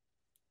from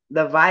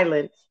the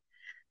violence.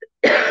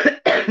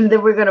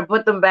 That we're gonna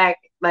put them back.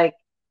 Like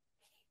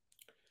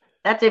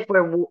that's if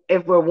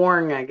we're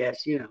warring, I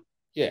guess, you know.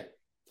 Yeah.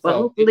 But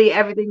So hopefully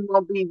everything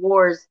won't be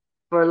wars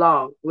for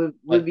long. We'll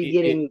but be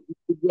getting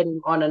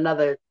on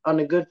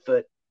a good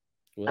foot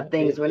of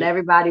things when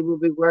everybody will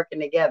be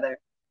working together,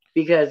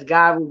 because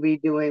God will be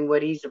doing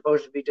what He's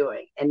supposed to be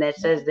doing, and that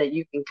says that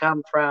you can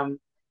come from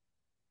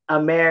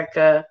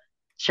America,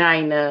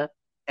 China,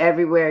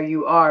 everywhere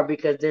you are,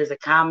 because there's a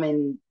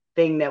common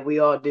thing that we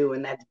all do,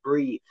 and that's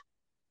breathe.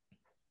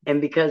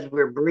 And because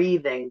we're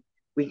breathing,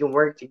 we can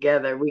work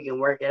together, we can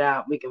work it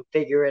out, we can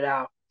figure it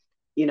out,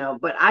 you know.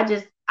 But I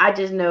just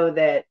know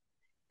that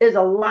there's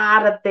a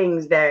lot of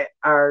things that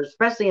are,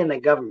 especially in the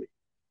government,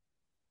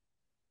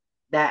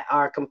 that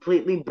are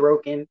completely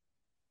broken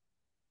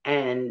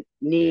and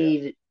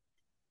need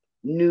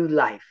new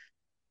life.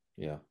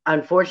 Yeah.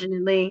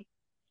 Unfortunately,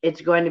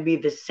 it's going to be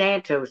the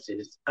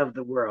Santoses of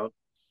the world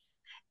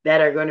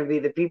that are going to be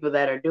the people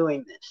that are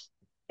doing this.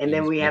 And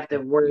then we have to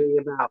worry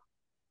about,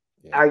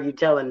 are you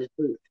telling the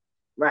truth?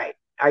 Right.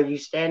 Are you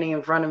standing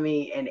in front of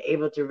me and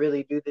able to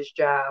really do this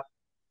job?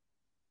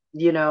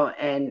 You know,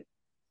 and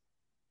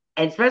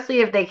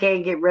especially if they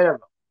can't get rid of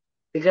them.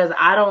 Because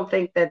I don't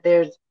think that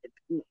there's,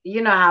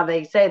 you know how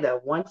they say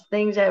that once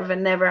things have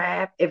never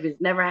happened, if it's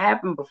never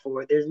happened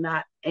before, there's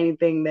not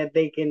anything that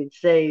they can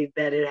say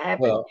that it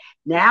happened. Well,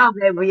 now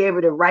they'll be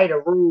able to write a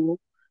rule,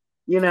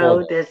 you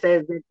know, that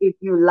says that if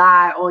you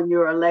lie on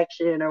your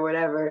election or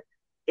whatever,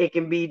 it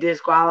can be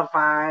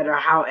disqualified or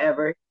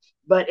however.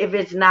 But if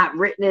it's not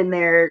written in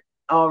there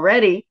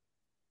already,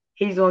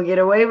 he's gonna get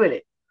away with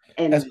it.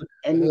 And that's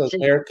because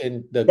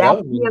American, the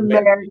that's government, the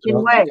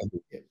American way.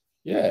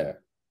 Yeah,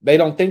 they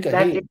don't think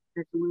ahead.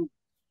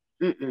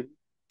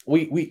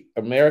 We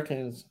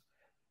Americans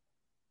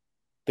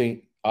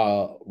think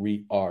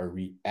we are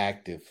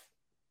reactive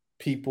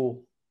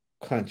people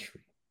country.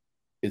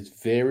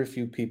 It's very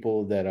few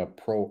people that are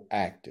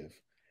proactive,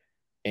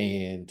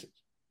 and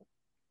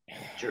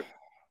True.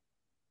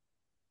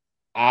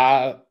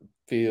 I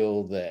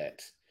feel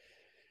that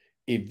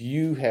if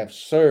you have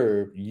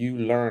served, you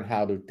learn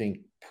how to think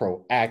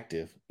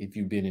proactive if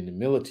you've been in the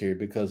military,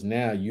 because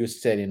now you're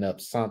setting up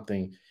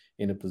something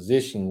in a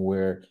position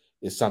where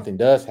if something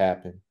does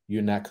happen,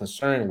 you're not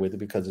concerned with it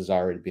because it's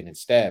already been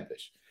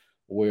established.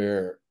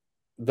 Where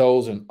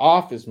those in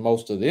office,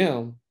 most of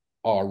them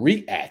are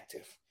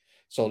reactive.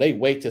 So they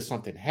wait till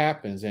something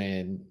happens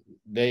and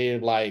they're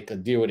like a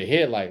deer with a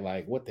headlight,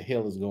 like what the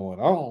hell is going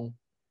on?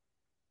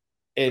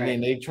 And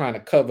then they trying to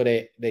cover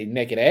they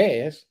naked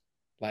ass.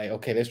 Like,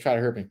 okay, let's try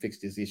to hurry and fix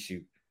this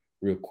issue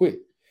real quick.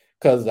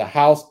 Because the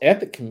House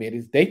Ethic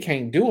Committees, they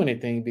can't do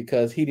anything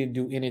because he didn't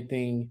do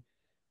anything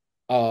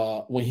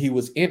when he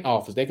was in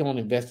office. They can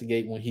only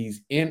investigate when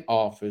he's in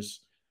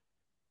office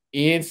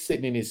and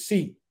sitting in his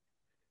seat.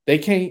 They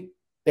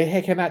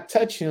cannot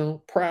touch him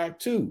prior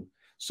to.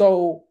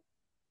 So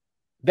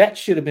that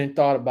should have been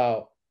thought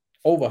about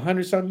over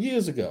 100-some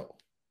years ago.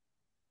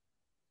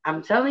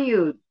 I'm telling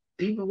you,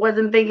 people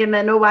wasn't thinking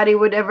that nobody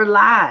would ever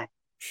lie.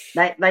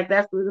 Like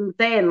that's what I'm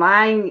saying.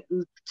 Lying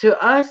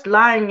to us,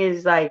 lying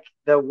is like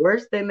the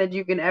worst thing that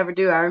you can ever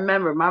do. I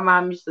remember my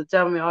mom used to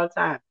tell me all the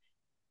time,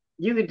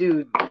 you could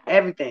do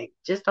everything,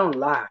 just don't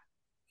lie.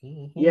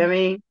 Mm-hmm. You know what I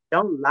mean?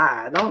 Don't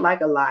lie. I don't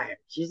like a liar.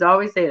 She's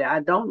always say that. I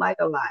don't like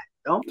a liar.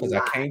 Don't Because lie.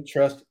 I can't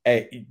trust.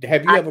 Hey,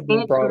 have you ever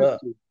been brought up?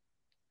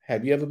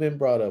 Have you ever been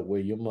brought up where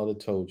your mother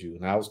told you,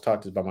 and I was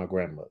taught this by my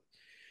grandmother,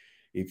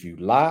 if you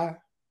lie,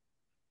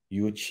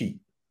 you will cheat.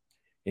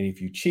 And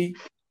if you cheat,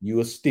 you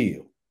will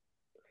steal.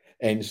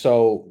 And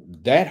so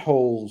that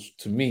holds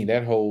to me,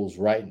 that holds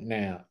right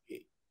now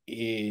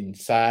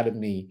inside of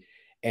me.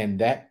 And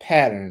that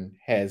pattern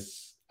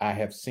I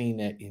have seen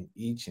that in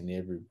each and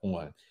every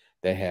one.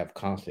 They have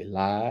constantly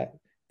lied,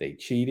 they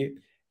cheated.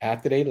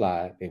 After they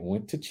lied, they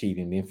went to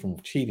cheating. Then from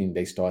cheating,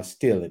 they start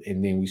stealing.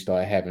 And then we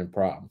start having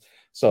problems.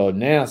 So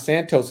now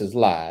Santos has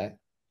lied.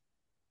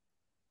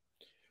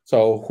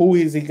 So who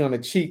is he going to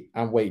cheat?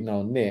 I'm waiting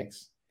on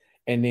next.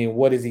 And then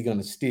what is he going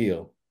to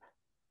steal?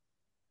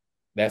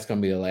 That's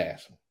going to be the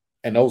last one.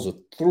 And those are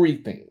three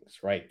things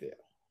right there.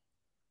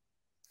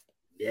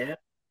 Yeah.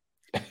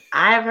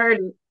 I've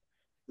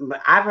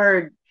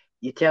heard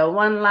you tell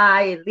one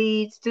lie, it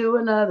leads to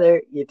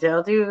another. You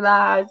tell two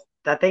lies,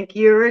 I think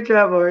you're in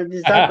trouble, or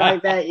something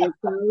like that. You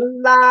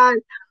tell lies.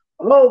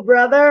 Oh,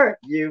 brother,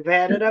 you've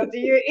had it up to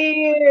your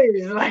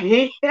ears.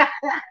 Like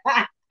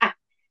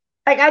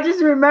I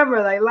just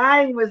remember, like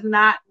lying was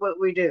not what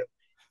we do.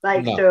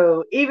 Like no.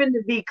 So, even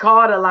to be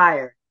called a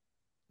liar,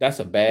 that's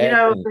a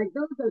bad thing. Like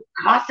those are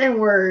cussing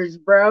words,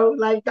 bro.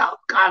 Like don't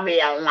call me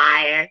a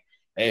liar.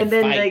 And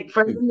then like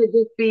for them to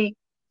just be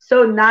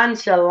so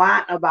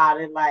nonchalant about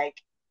it, like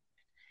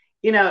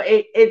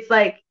it's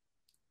like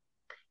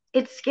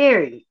it's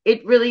scary.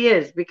 It really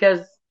is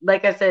because,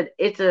 like I said,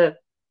 it's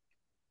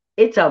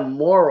a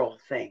moral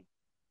thing.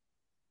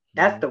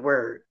 That's the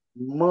word,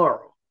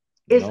 moral.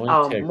 It's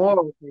a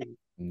moral thing.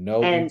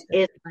 And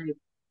it's like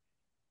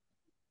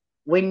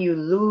when you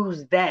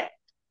lose that,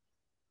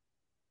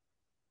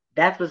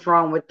 that's what's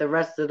wrong with the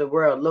rest of the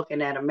world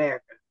looking at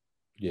America.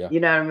 Yeah. You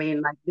know what I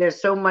mean? Like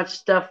there's so much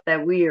stuff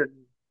that we are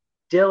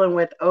dealing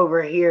with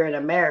over here in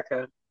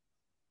America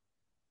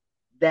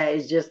that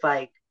is just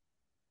like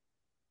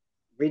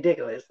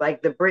ridiculous.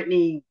 Like the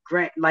Brittany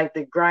Grant, like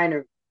the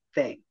Griner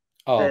thing.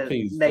 Oh,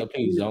 please don't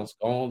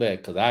go on that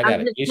because I got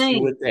an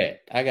issue with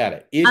that. I got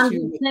an issue I'm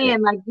just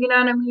saying, like, you know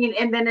what I mean?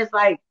 And then it's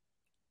like,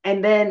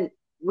 and then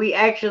we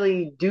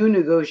actually do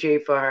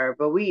negotiate for her,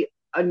 but we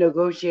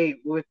negotiate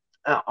with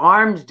an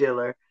arms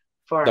dealer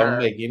for her. Don't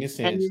make any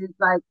sense. And it's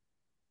like,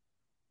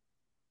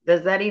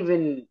 does that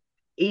even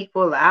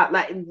equal out?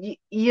 Like,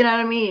 you know what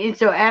I mean? And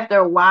so after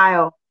a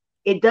while,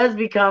 it does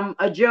become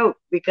a joke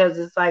because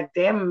it's like,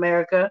 damn,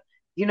 America,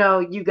 you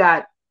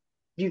got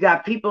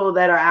people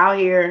that are out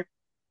here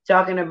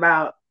talking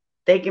about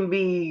they can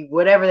be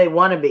whatever they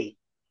want to be.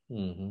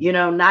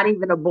 Mm-hmm. Not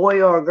even a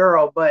boy or a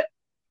girl, but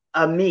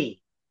a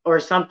me or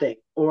something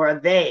or a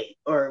they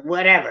or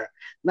whatever.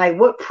 Like,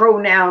 what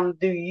pronoun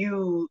do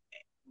you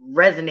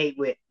resonate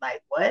with?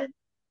 Like, what?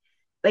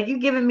 Like, you're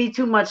giving me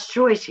too much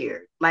choice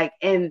here. Like,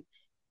 and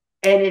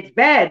it's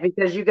bad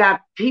because you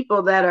got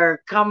people that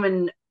are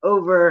coming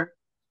over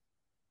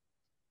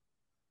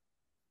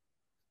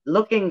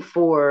looking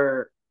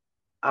for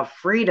a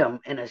freedom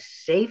and a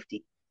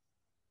safety.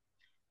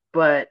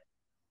 But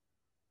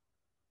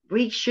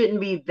we shouldn't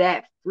be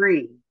that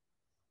free.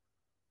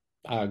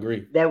 I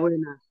agree. That we're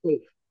not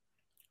safe.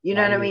 You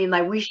know what I mean?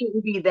 Like we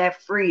shouldn't be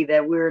that free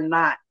that we're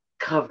not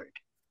covered.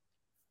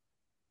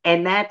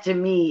 And that to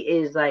me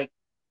is like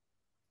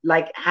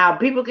how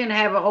people can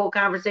have a whole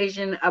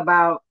conversation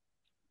about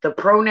the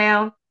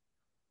pronoun,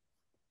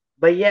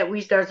 but yet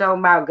we start talking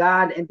about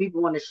God and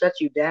people want to shut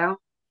you down.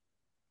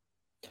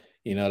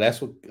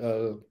 That's what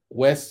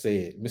West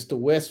said. Mr.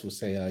 West was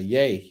saying,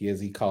 yay,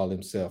 as he called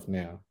himself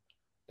now.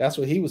 That's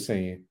what he was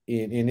saying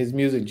in his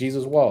music,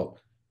 Jesus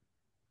Walked.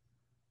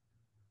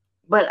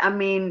 But I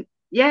mean,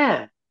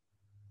 yeah.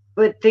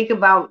 But think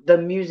about the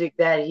music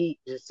that he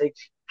just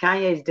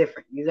Kanye is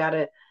different.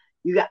 The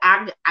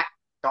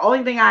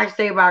only thing I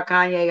say about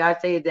Kanye, I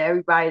say it to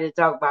everybody that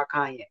talk about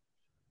Kanye.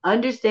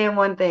 Understand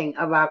one thing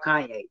about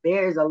Kanye.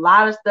 There is a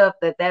lot of stuff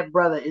that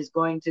brother is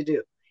going to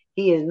do.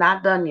 He is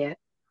not done yet.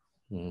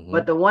 Mm-hmm.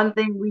 But the one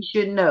thing we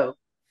should know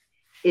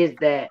is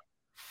that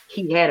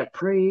he had a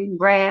praying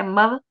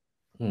grandmother.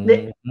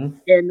 Mm-hmm.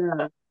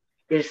 And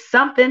there's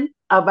something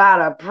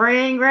about a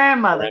praying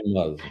grandmother.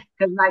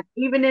 Because like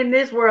even in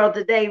this world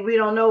today, we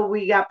don't know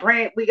we got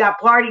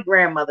party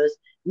grandmothers,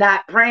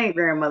 not praying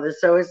grandmothers.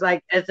 So it's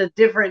like it's a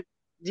different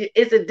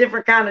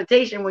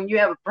connotation when you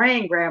have a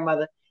praying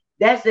grandmother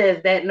that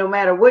says that no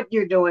matter what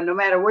you're doing, no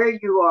matter where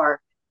you are,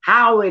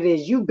 how it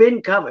is, you've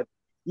been covered.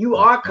 You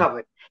are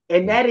covered.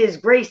 And that is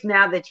grace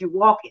now that you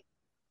walk in.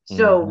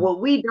 So what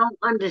we don't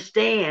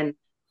understand,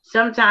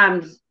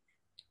 sometimes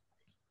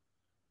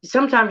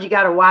you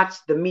got to watch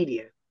the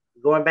media,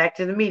 going back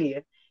to the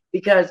media,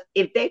 because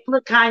if they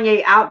put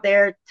Kanye out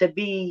there to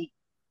be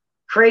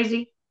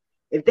crazy,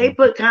 if they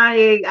put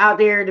Kanye out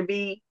there to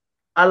be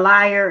a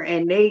liar,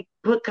 and they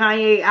put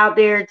Kanye out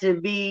there to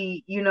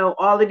be,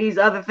 all of these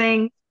other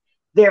things,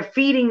 they're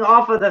feeding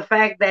off of the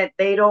fact that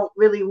they don't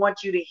really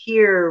want you to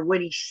hear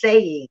what he's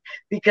saying,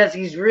 because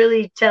he's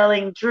really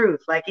telling truth.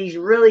 Like, he's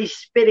really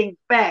spitting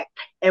fact,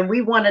 and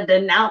we want to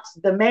denounce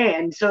the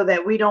man so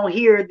that we don't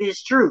hear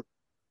this truth.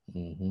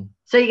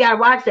 So you got to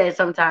watch that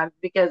sometimes,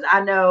 because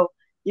I know,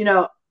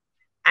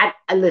 I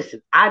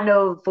listen, I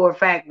know for a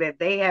fact that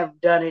they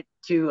have done it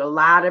to a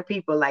lot of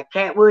people, like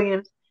Cat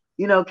Williams.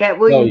 Cat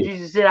Williams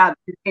used to sit out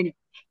and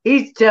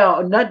he'd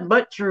tell nothing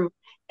but truth.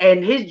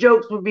 And his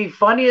jokes would be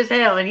funny as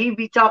hell. And he'd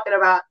be talking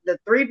about the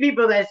three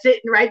people that's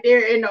sitting right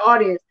there in the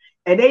audience.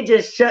 And they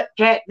just shut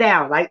Cat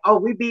down. Like, oh,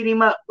 we beat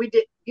him up. We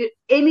did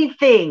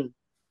anything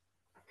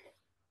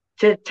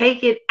to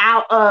take it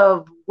out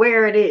of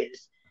where it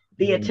is,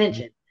 the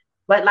attention.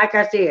 But like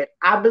I said,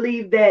 I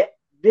believe that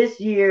this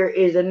year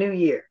is a new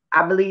year.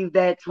 I believe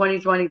that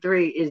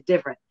 2023 is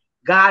different.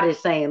 God is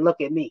saying,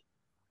 look at me.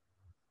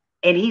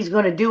 And he's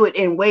going to do it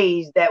in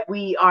ways that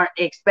we aren't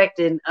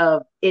expecting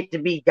of it to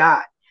be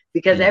God.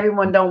 Because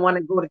everyone don't want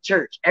to go to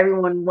church.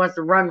 Everyone wants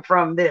to run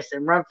from this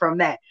and run from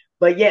that.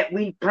 But yet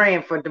we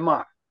praying for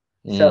tomorrow.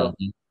 So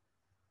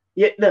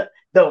the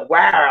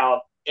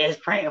world is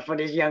praying for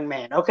this young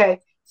man. Okay.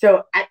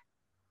 So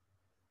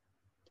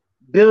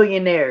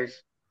billionaires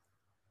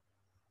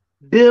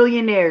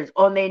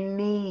on their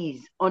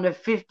knees on the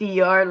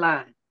 50-yard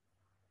line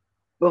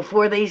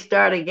before they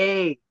start a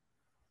game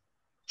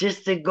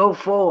just to go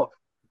forth.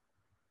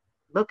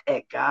 Look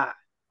at God.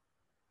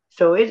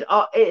 So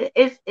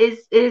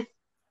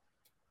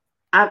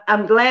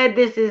I'm glad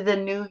this is a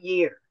new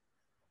year,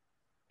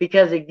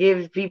 because it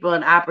gives people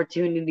an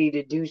opportunity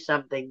to do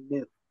something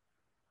new.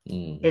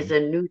 It's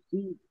a new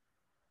season.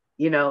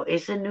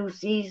 It's a new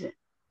season.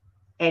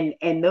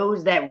 And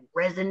those that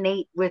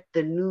resonate with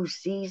the new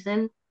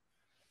season,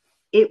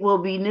 it will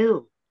be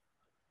new.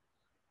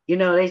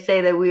 They say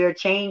that we are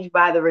changed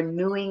by the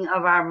renewing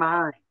of our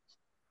minds.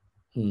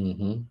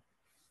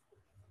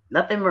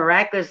 Nothing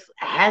miraculous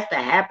has to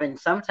happen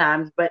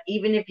sometimes, but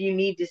even if you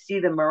need to see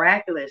the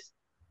miraculous,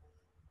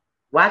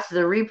 watch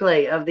the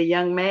replay of the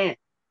young man.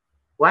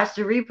 Watch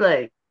the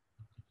replay.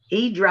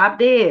 He dropped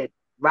dead.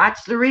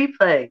 Watch the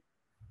replay.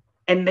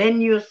 And then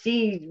you'll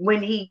see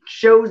when he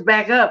shows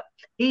back up,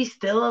 he's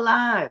still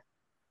alive.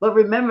 But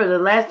remember, the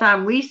last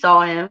time we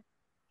saw him,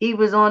 he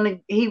was on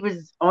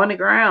the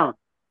ground.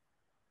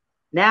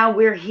 Now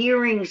we're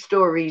hearing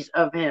stories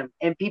of him,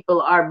 and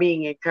people are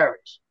being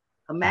encouraged.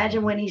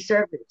 Imagine when he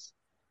surfaced.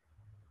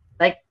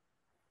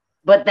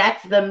 But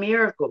that's the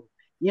miracle.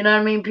 You know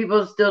what I mean?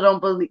 People still don't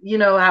believe,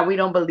 how we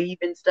don't believe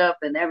in stuff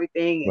and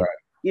everything. And, Right.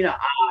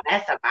 Oh,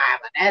 that's the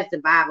Bible. That's the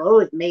Bible. Oh,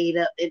 it's made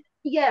up.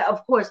 Yeah,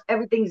 of course,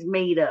 everything's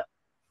made up.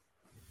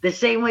 The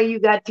same way you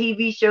got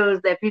TV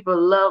shows that people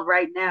love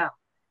right now.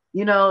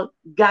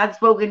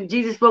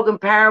 Jesus spoke in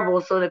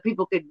parables so that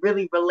people could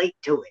really relate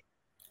to it.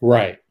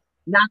 Right.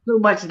 Not so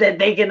much that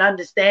they can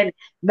understand,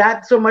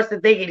 not so much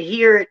that they can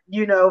hear it,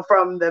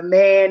 from the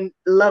man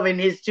loving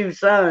his two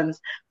sons,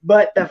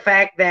 but the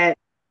fact that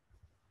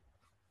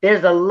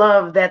there's a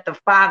love that the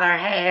Father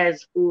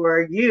has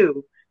for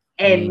you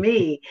and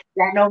me,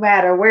 that no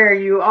matter where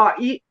you are,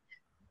 do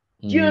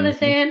you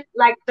understand?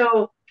 Like,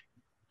 so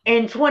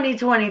in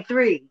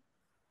 2023,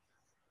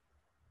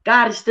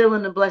 God is still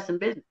in the blessing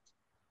business.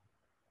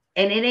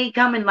 And it ain't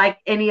coming like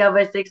any of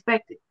us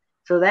expected.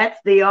 So that's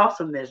the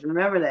awesomeness.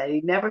 Remember that.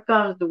 He never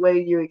comes the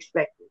way you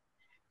expect it.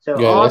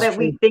 So all that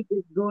we think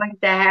is going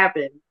to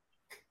happen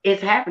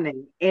is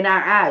happening in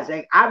our eyes.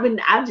 Like,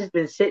 I've just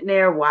been sitting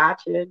there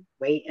watching,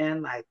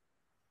 waiting, like,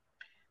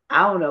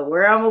 I don't know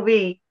where I'm gonna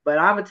be, but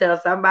I'm gonna tell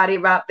somebody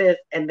about this,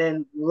 and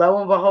then lo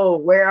and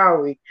behold, where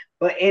are we?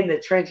 But in the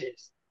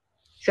trenches.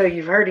 So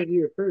you've heard it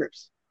here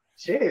first.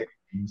 Sure.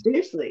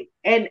 Seriously.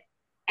 And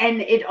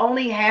it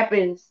only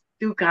happens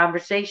through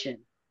conversation.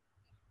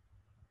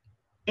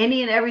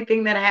 Any and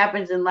everything that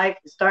happens in life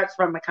starts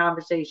from a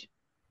conversation.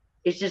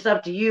 It's just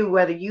up to you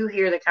whether you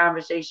hear the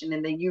conversation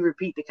and then you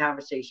repeat the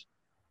conversation.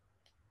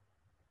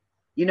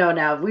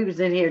 Now if we was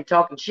in here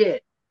talking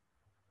shit,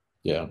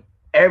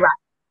 everybody,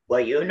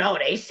 well,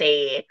 they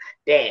said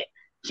that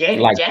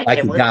Janet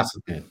Jackson was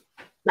gossiping,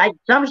 like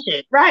some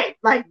shit, right?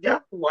 Like,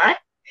 what?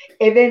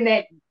 And then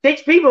that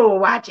 6 people will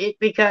watch it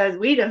because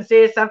we done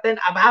said something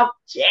about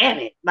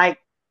Janet. Like,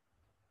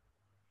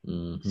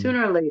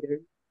 sooner or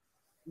later,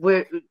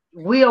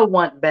 we'll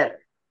want better,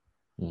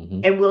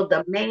 and we'll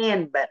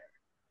demand better.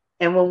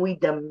 And when we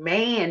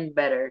demand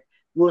better,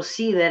 we'll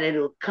see that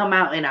it'll come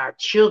out in our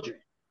children,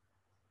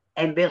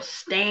 and they'll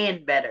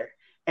stand better,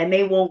 and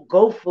they won't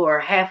go for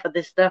half of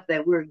the stuff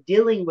that we're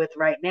dealing with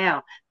right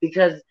now.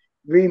 Because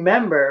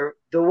remember,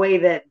 the way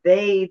that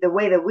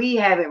we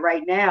have it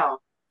right now,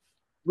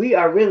 we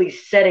are really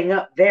setting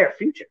up their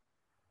future.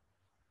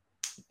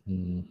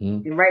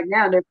 Mm-hmm. And right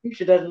now, their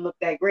future doesn't look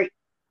that great.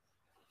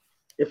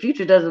 The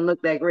future doesn't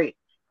look that great.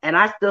 And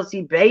I still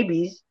see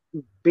babies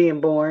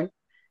being born.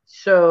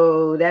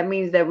 So that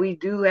means that we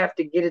do have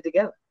to get it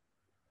together.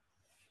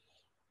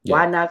 Yeah.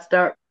 Why not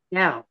start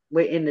now?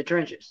 We're in the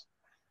trenches.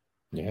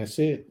 That's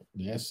it.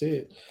 That's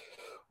it.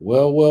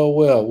 Well.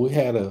 We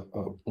had a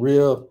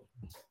real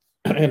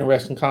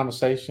interesting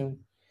conversation.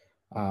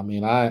 I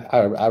mean,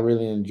 I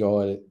really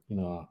enjoyed it. You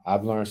know,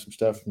 I've learned some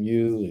stuff from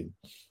you and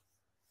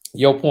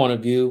your point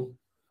of view,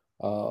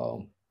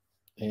 um,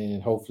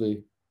 and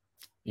hopefully,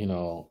 you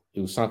know,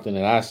 it was something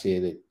that I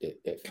said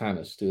that kind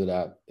of stood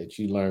out that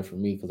you learned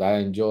from me because I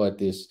enjoyed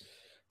this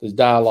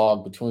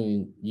dialogue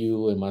between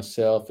you and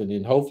myself, and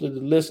then hopefully the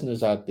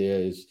listeners out there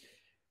is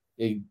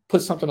they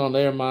put something on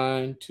their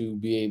mind to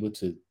be able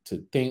to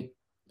think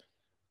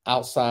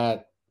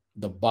outside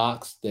the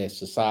box that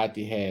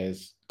society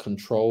has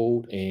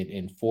controlled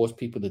and forced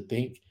people to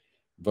think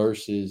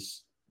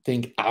versus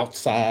think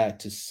outside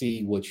to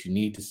see what you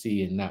need to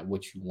see and not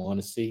what you want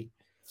to see.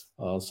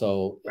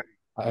 So Right.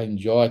 I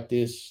enjoyed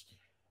this.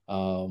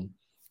 Um,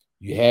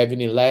 you have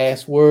any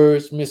last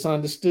words,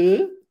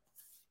 misunderstood?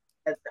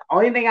 The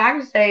only thing I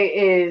can say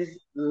is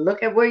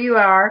look at where you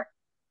are,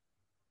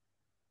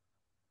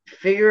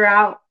 figure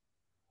out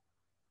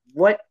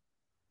what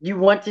you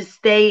want to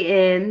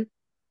stay in,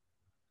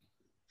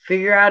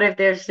 figure out if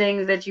there's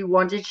things that you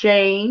want to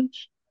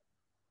change,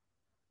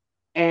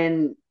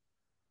 and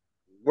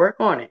work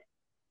on it.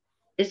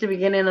 It's the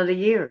beginning of the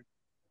year.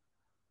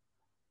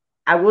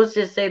 I will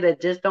just say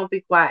that just don't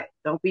be quiet.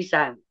 Don't be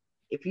silent.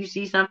 If you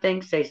see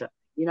something, say something.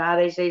 You know how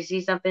they say,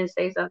 see something,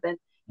 say something?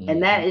 And Mm-hmm.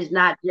 that is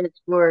not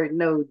just for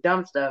no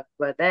dumb stuff,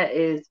 but that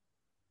is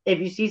if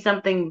you see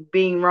something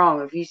being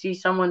wrong, if you see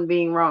someone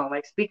being wrong,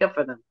 like speak up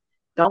for them.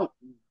 Don't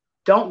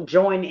don't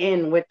join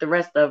in with the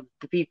rest of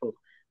the people.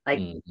 Like,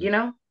 Mm-hmm. you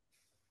know,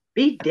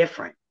 be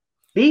different.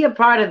 Be a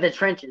part of the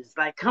trenches.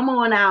 Like come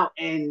on out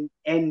and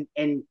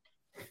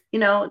you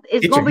know,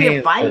 it's Get your gonna be a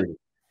hands fight. dirty.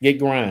 Get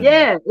grinding.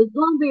 Yeah, it's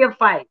gonna be a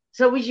fight.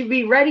 So we should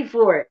be ready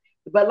for it.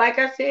 But like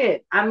I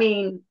said, I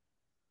mean,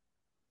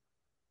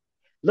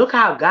 look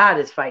how God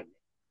is fighting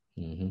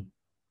Mm-hmm.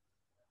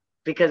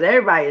 because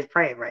everybody is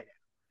praying right now.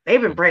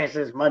 They've been praying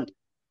since Monday.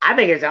 I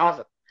think it's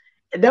awesome.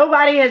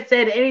 Nobody has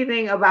said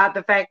anything about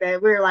the fact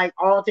that we're like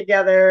all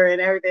together and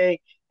everything,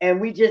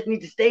 and we just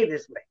need to stay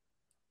this way.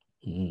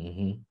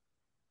 Mm-hmm.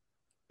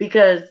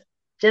 Because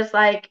just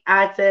like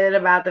I said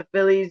about the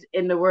Phillies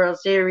in the World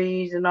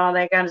Series and all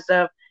that kind of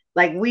stuff,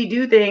 like we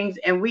do things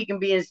and we can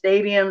be in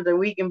stadiums and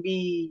we can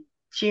be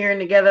cheering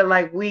together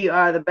like we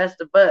are the best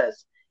of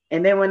us.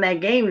 And then when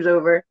that game's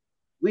over,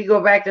 we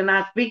go back to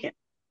not speaking.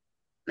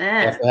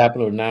 That's Nah, what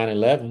happened with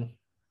 9/11.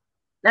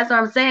 that's what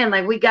I'm saying.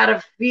 Like we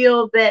gotta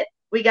feel that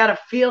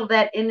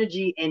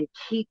energy and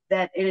keep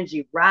that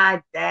energy,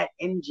 ride that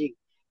energy,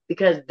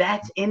 because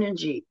that's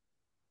energy.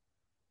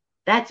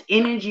 That's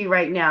energy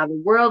right now. The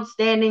world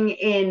standing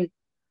in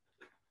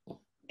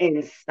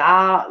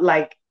style,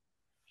 like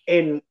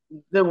in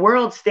the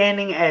world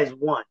standing as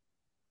one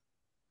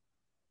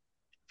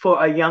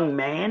for a young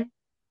man.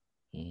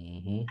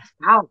 Mm-hmm. That's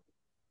powerful.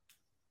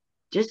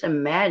 Just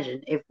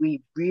imagine if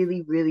we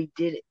really, really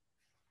did it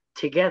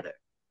together.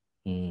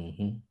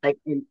 Mm-hmm. Like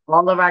and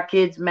all of our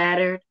kids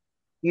mattered.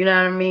 You know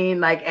what I mean?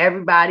 Like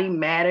everybody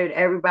mattered.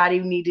 Everybody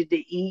needed to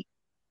eat.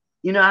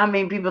 You know how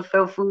many people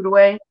throw food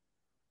away?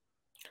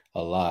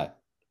 A lot.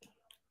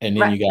 And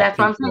then Right. you got That's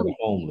what I'm people that saying.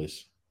 are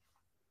homeless.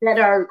 That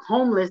are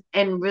homeless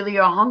and really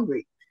are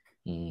hungry.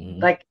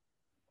 Mm-hmm. Like,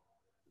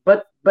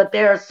 but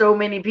there are so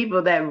many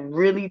people that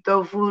really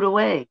throw food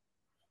away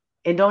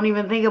and don't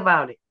even think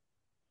about it.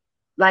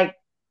 Like,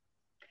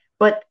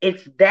 but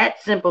it's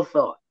that simple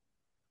thought.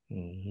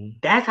 Mm-hmm.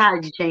 That's how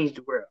you change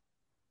the world.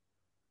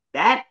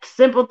 That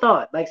simple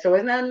thought. Like, so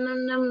it's not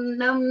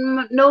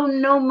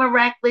no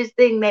miraculous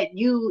thing that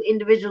you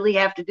individually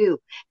have to do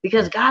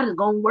because God is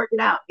going to work it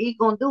out. He's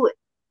going to do it.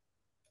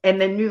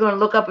 And then you're going to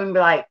look up and be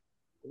like,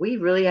 we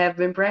really have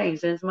been praying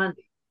since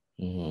Monday.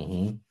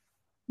 Mm-hmm.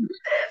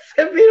 It's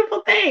a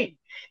beautiful thing.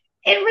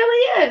 It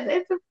really is.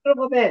 It's a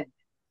beautiful thing.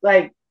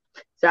 Like,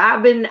 so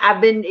I've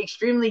been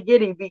extremely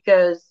giddy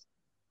because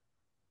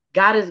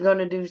God is going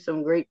to do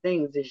some great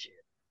things this year.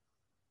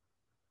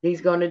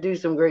 He's going to do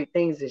some great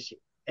things this year.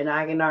 And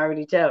I can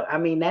already tell. I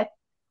mean, that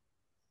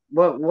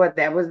what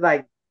that was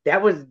like,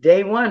 that was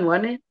day one,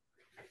 wasn't it?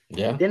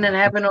 Yeah. Didn't it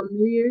happen on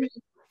New Year's?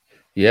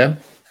 Yeah.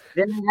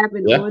 Didn't it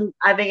happen Yeah. on,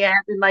 I think it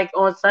happened like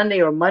on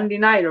Sunday or Monday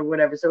night or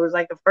whatever. So it was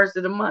like the first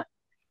of the month.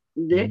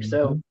 Yeah, Mm-hmm.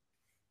 so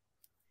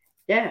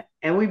yeah.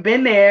 And we've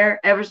been there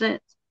ever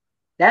since.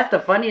 That's the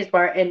funniest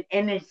part. And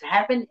it's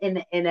happened in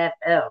the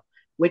NFL,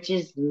 which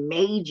is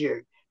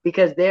major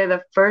because they're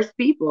the first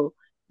people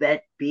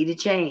that be the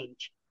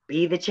change.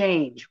 Be the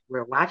change.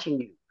 We're watching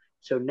you.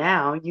 So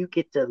now you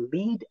get to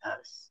lead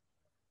us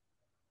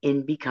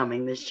in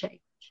becoming this change.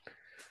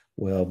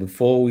 Well,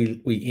 before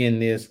we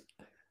end this,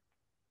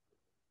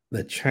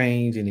 the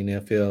change in the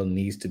NFL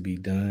needs to be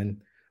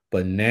done.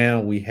 But now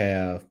we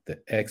have the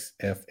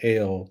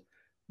XFL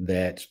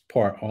that's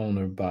part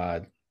owned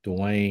by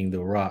Dwayne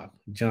The Rock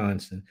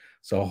Johnson.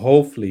 So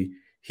hopefully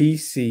he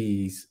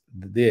sees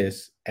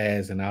this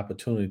as an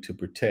opportunity to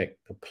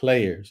protect the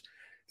players,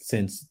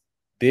 since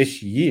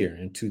this year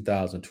in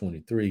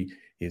 2023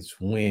 is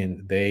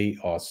when they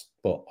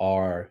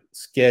are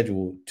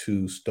scheduled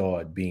to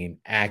start being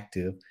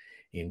active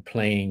in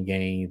playing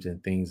games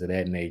and things of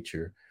that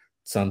nature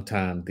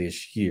sometime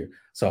this year.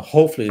 So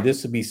hopefully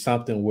this will be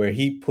something where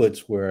he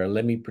puts where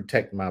let me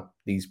protect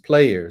these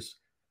players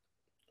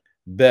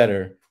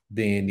better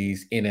than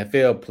these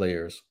NFL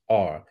players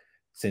are,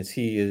 since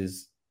he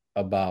is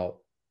about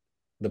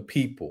the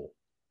people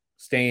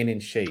staying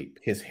in shape,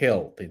 his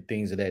health, and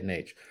things of that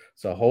nature.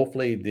 So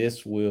hopefully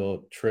this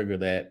will trigger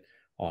that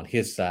on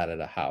his side of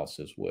the house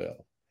as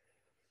well.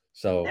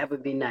 So that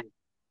would be nice.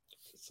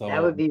 So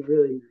that would be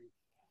really nice.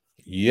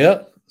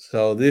 Yep.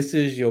 So this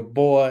is your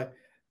boy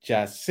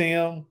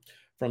Jasim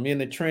from In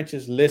the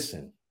Trenches.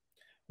 Listen,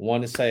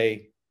 want to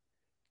say,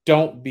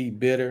 don't be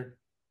bitter,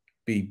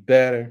 be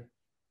better,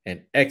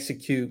 and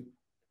execute.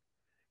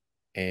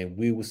 And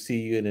we will see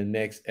you in the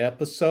next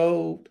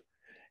episode.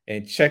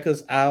 And check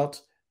us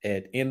out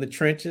at In the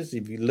Trenches.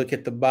 If you look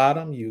at the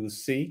bottom, you will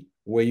see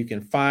where you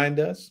can find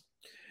us.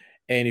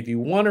 And if you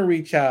want to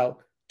reach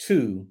out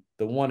to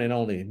the one and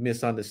only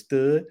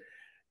Misunderstood,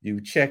 you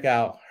check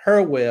out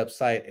her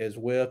website as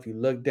well. If you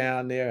look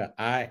down there,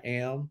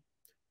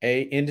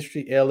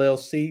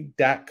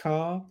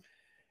 IamAIndustryLLC.com.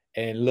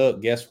 And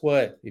look, guess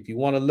what? If you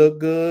want to look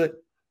good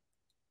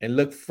and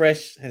look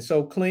fresh and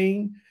so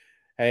clean,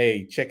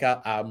 hey, check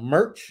out our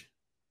merch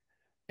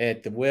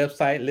at the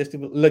website.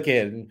 Look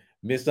at it.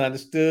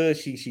 Misunderstood.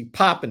 She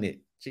popping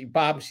it.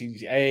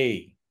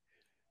 Hey,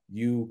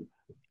 you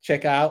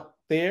check out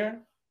there.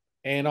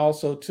 And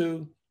also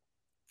too,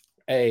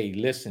 hey,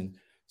 listen,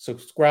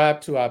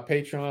 subscribe to our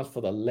Patreons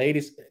for the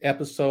latest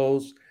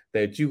episodes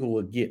that you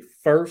will get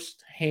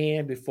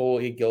firsthand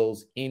before it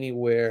goes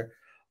anywhere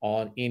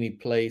on any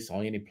place,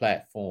 on any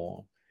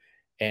platform.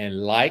 And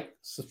like,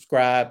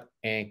 subscribe,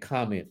 and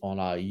comment on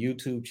our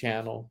YouTube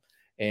channel.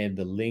 And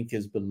the link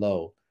is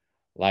below.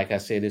 Like I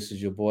said, this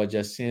is your boy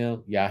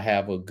Jasim. Y'all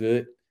have a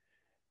good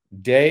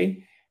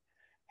day.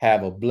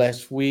 Have a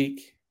blessed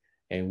week.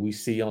 And we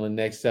see you on the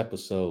next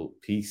episode.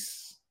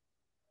 Peace.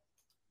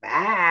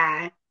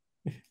 Bye.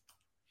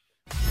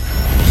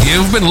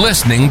 You've been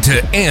listening to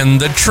In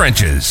the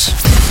Trenches.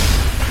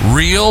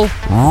 Real,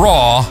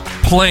 raw,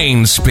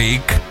 plain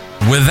speak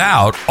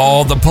without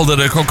all the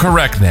political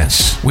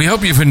correctness. We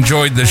hope you've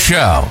enjoyed the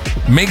show.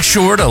 Make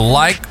sure to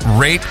like,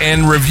 rate,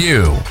 and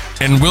review.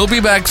 And we'll be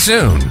back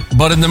soon.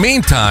 But in the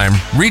meantime,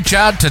 reach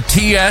out to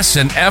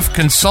TS&F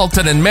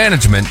Consultant and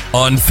Management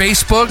on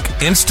Facebook,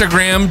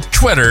 Instagram,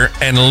 Twitter,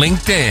 and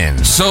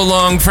LinkedIn. So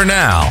long for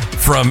now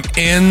from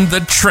In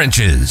the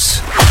Trenches.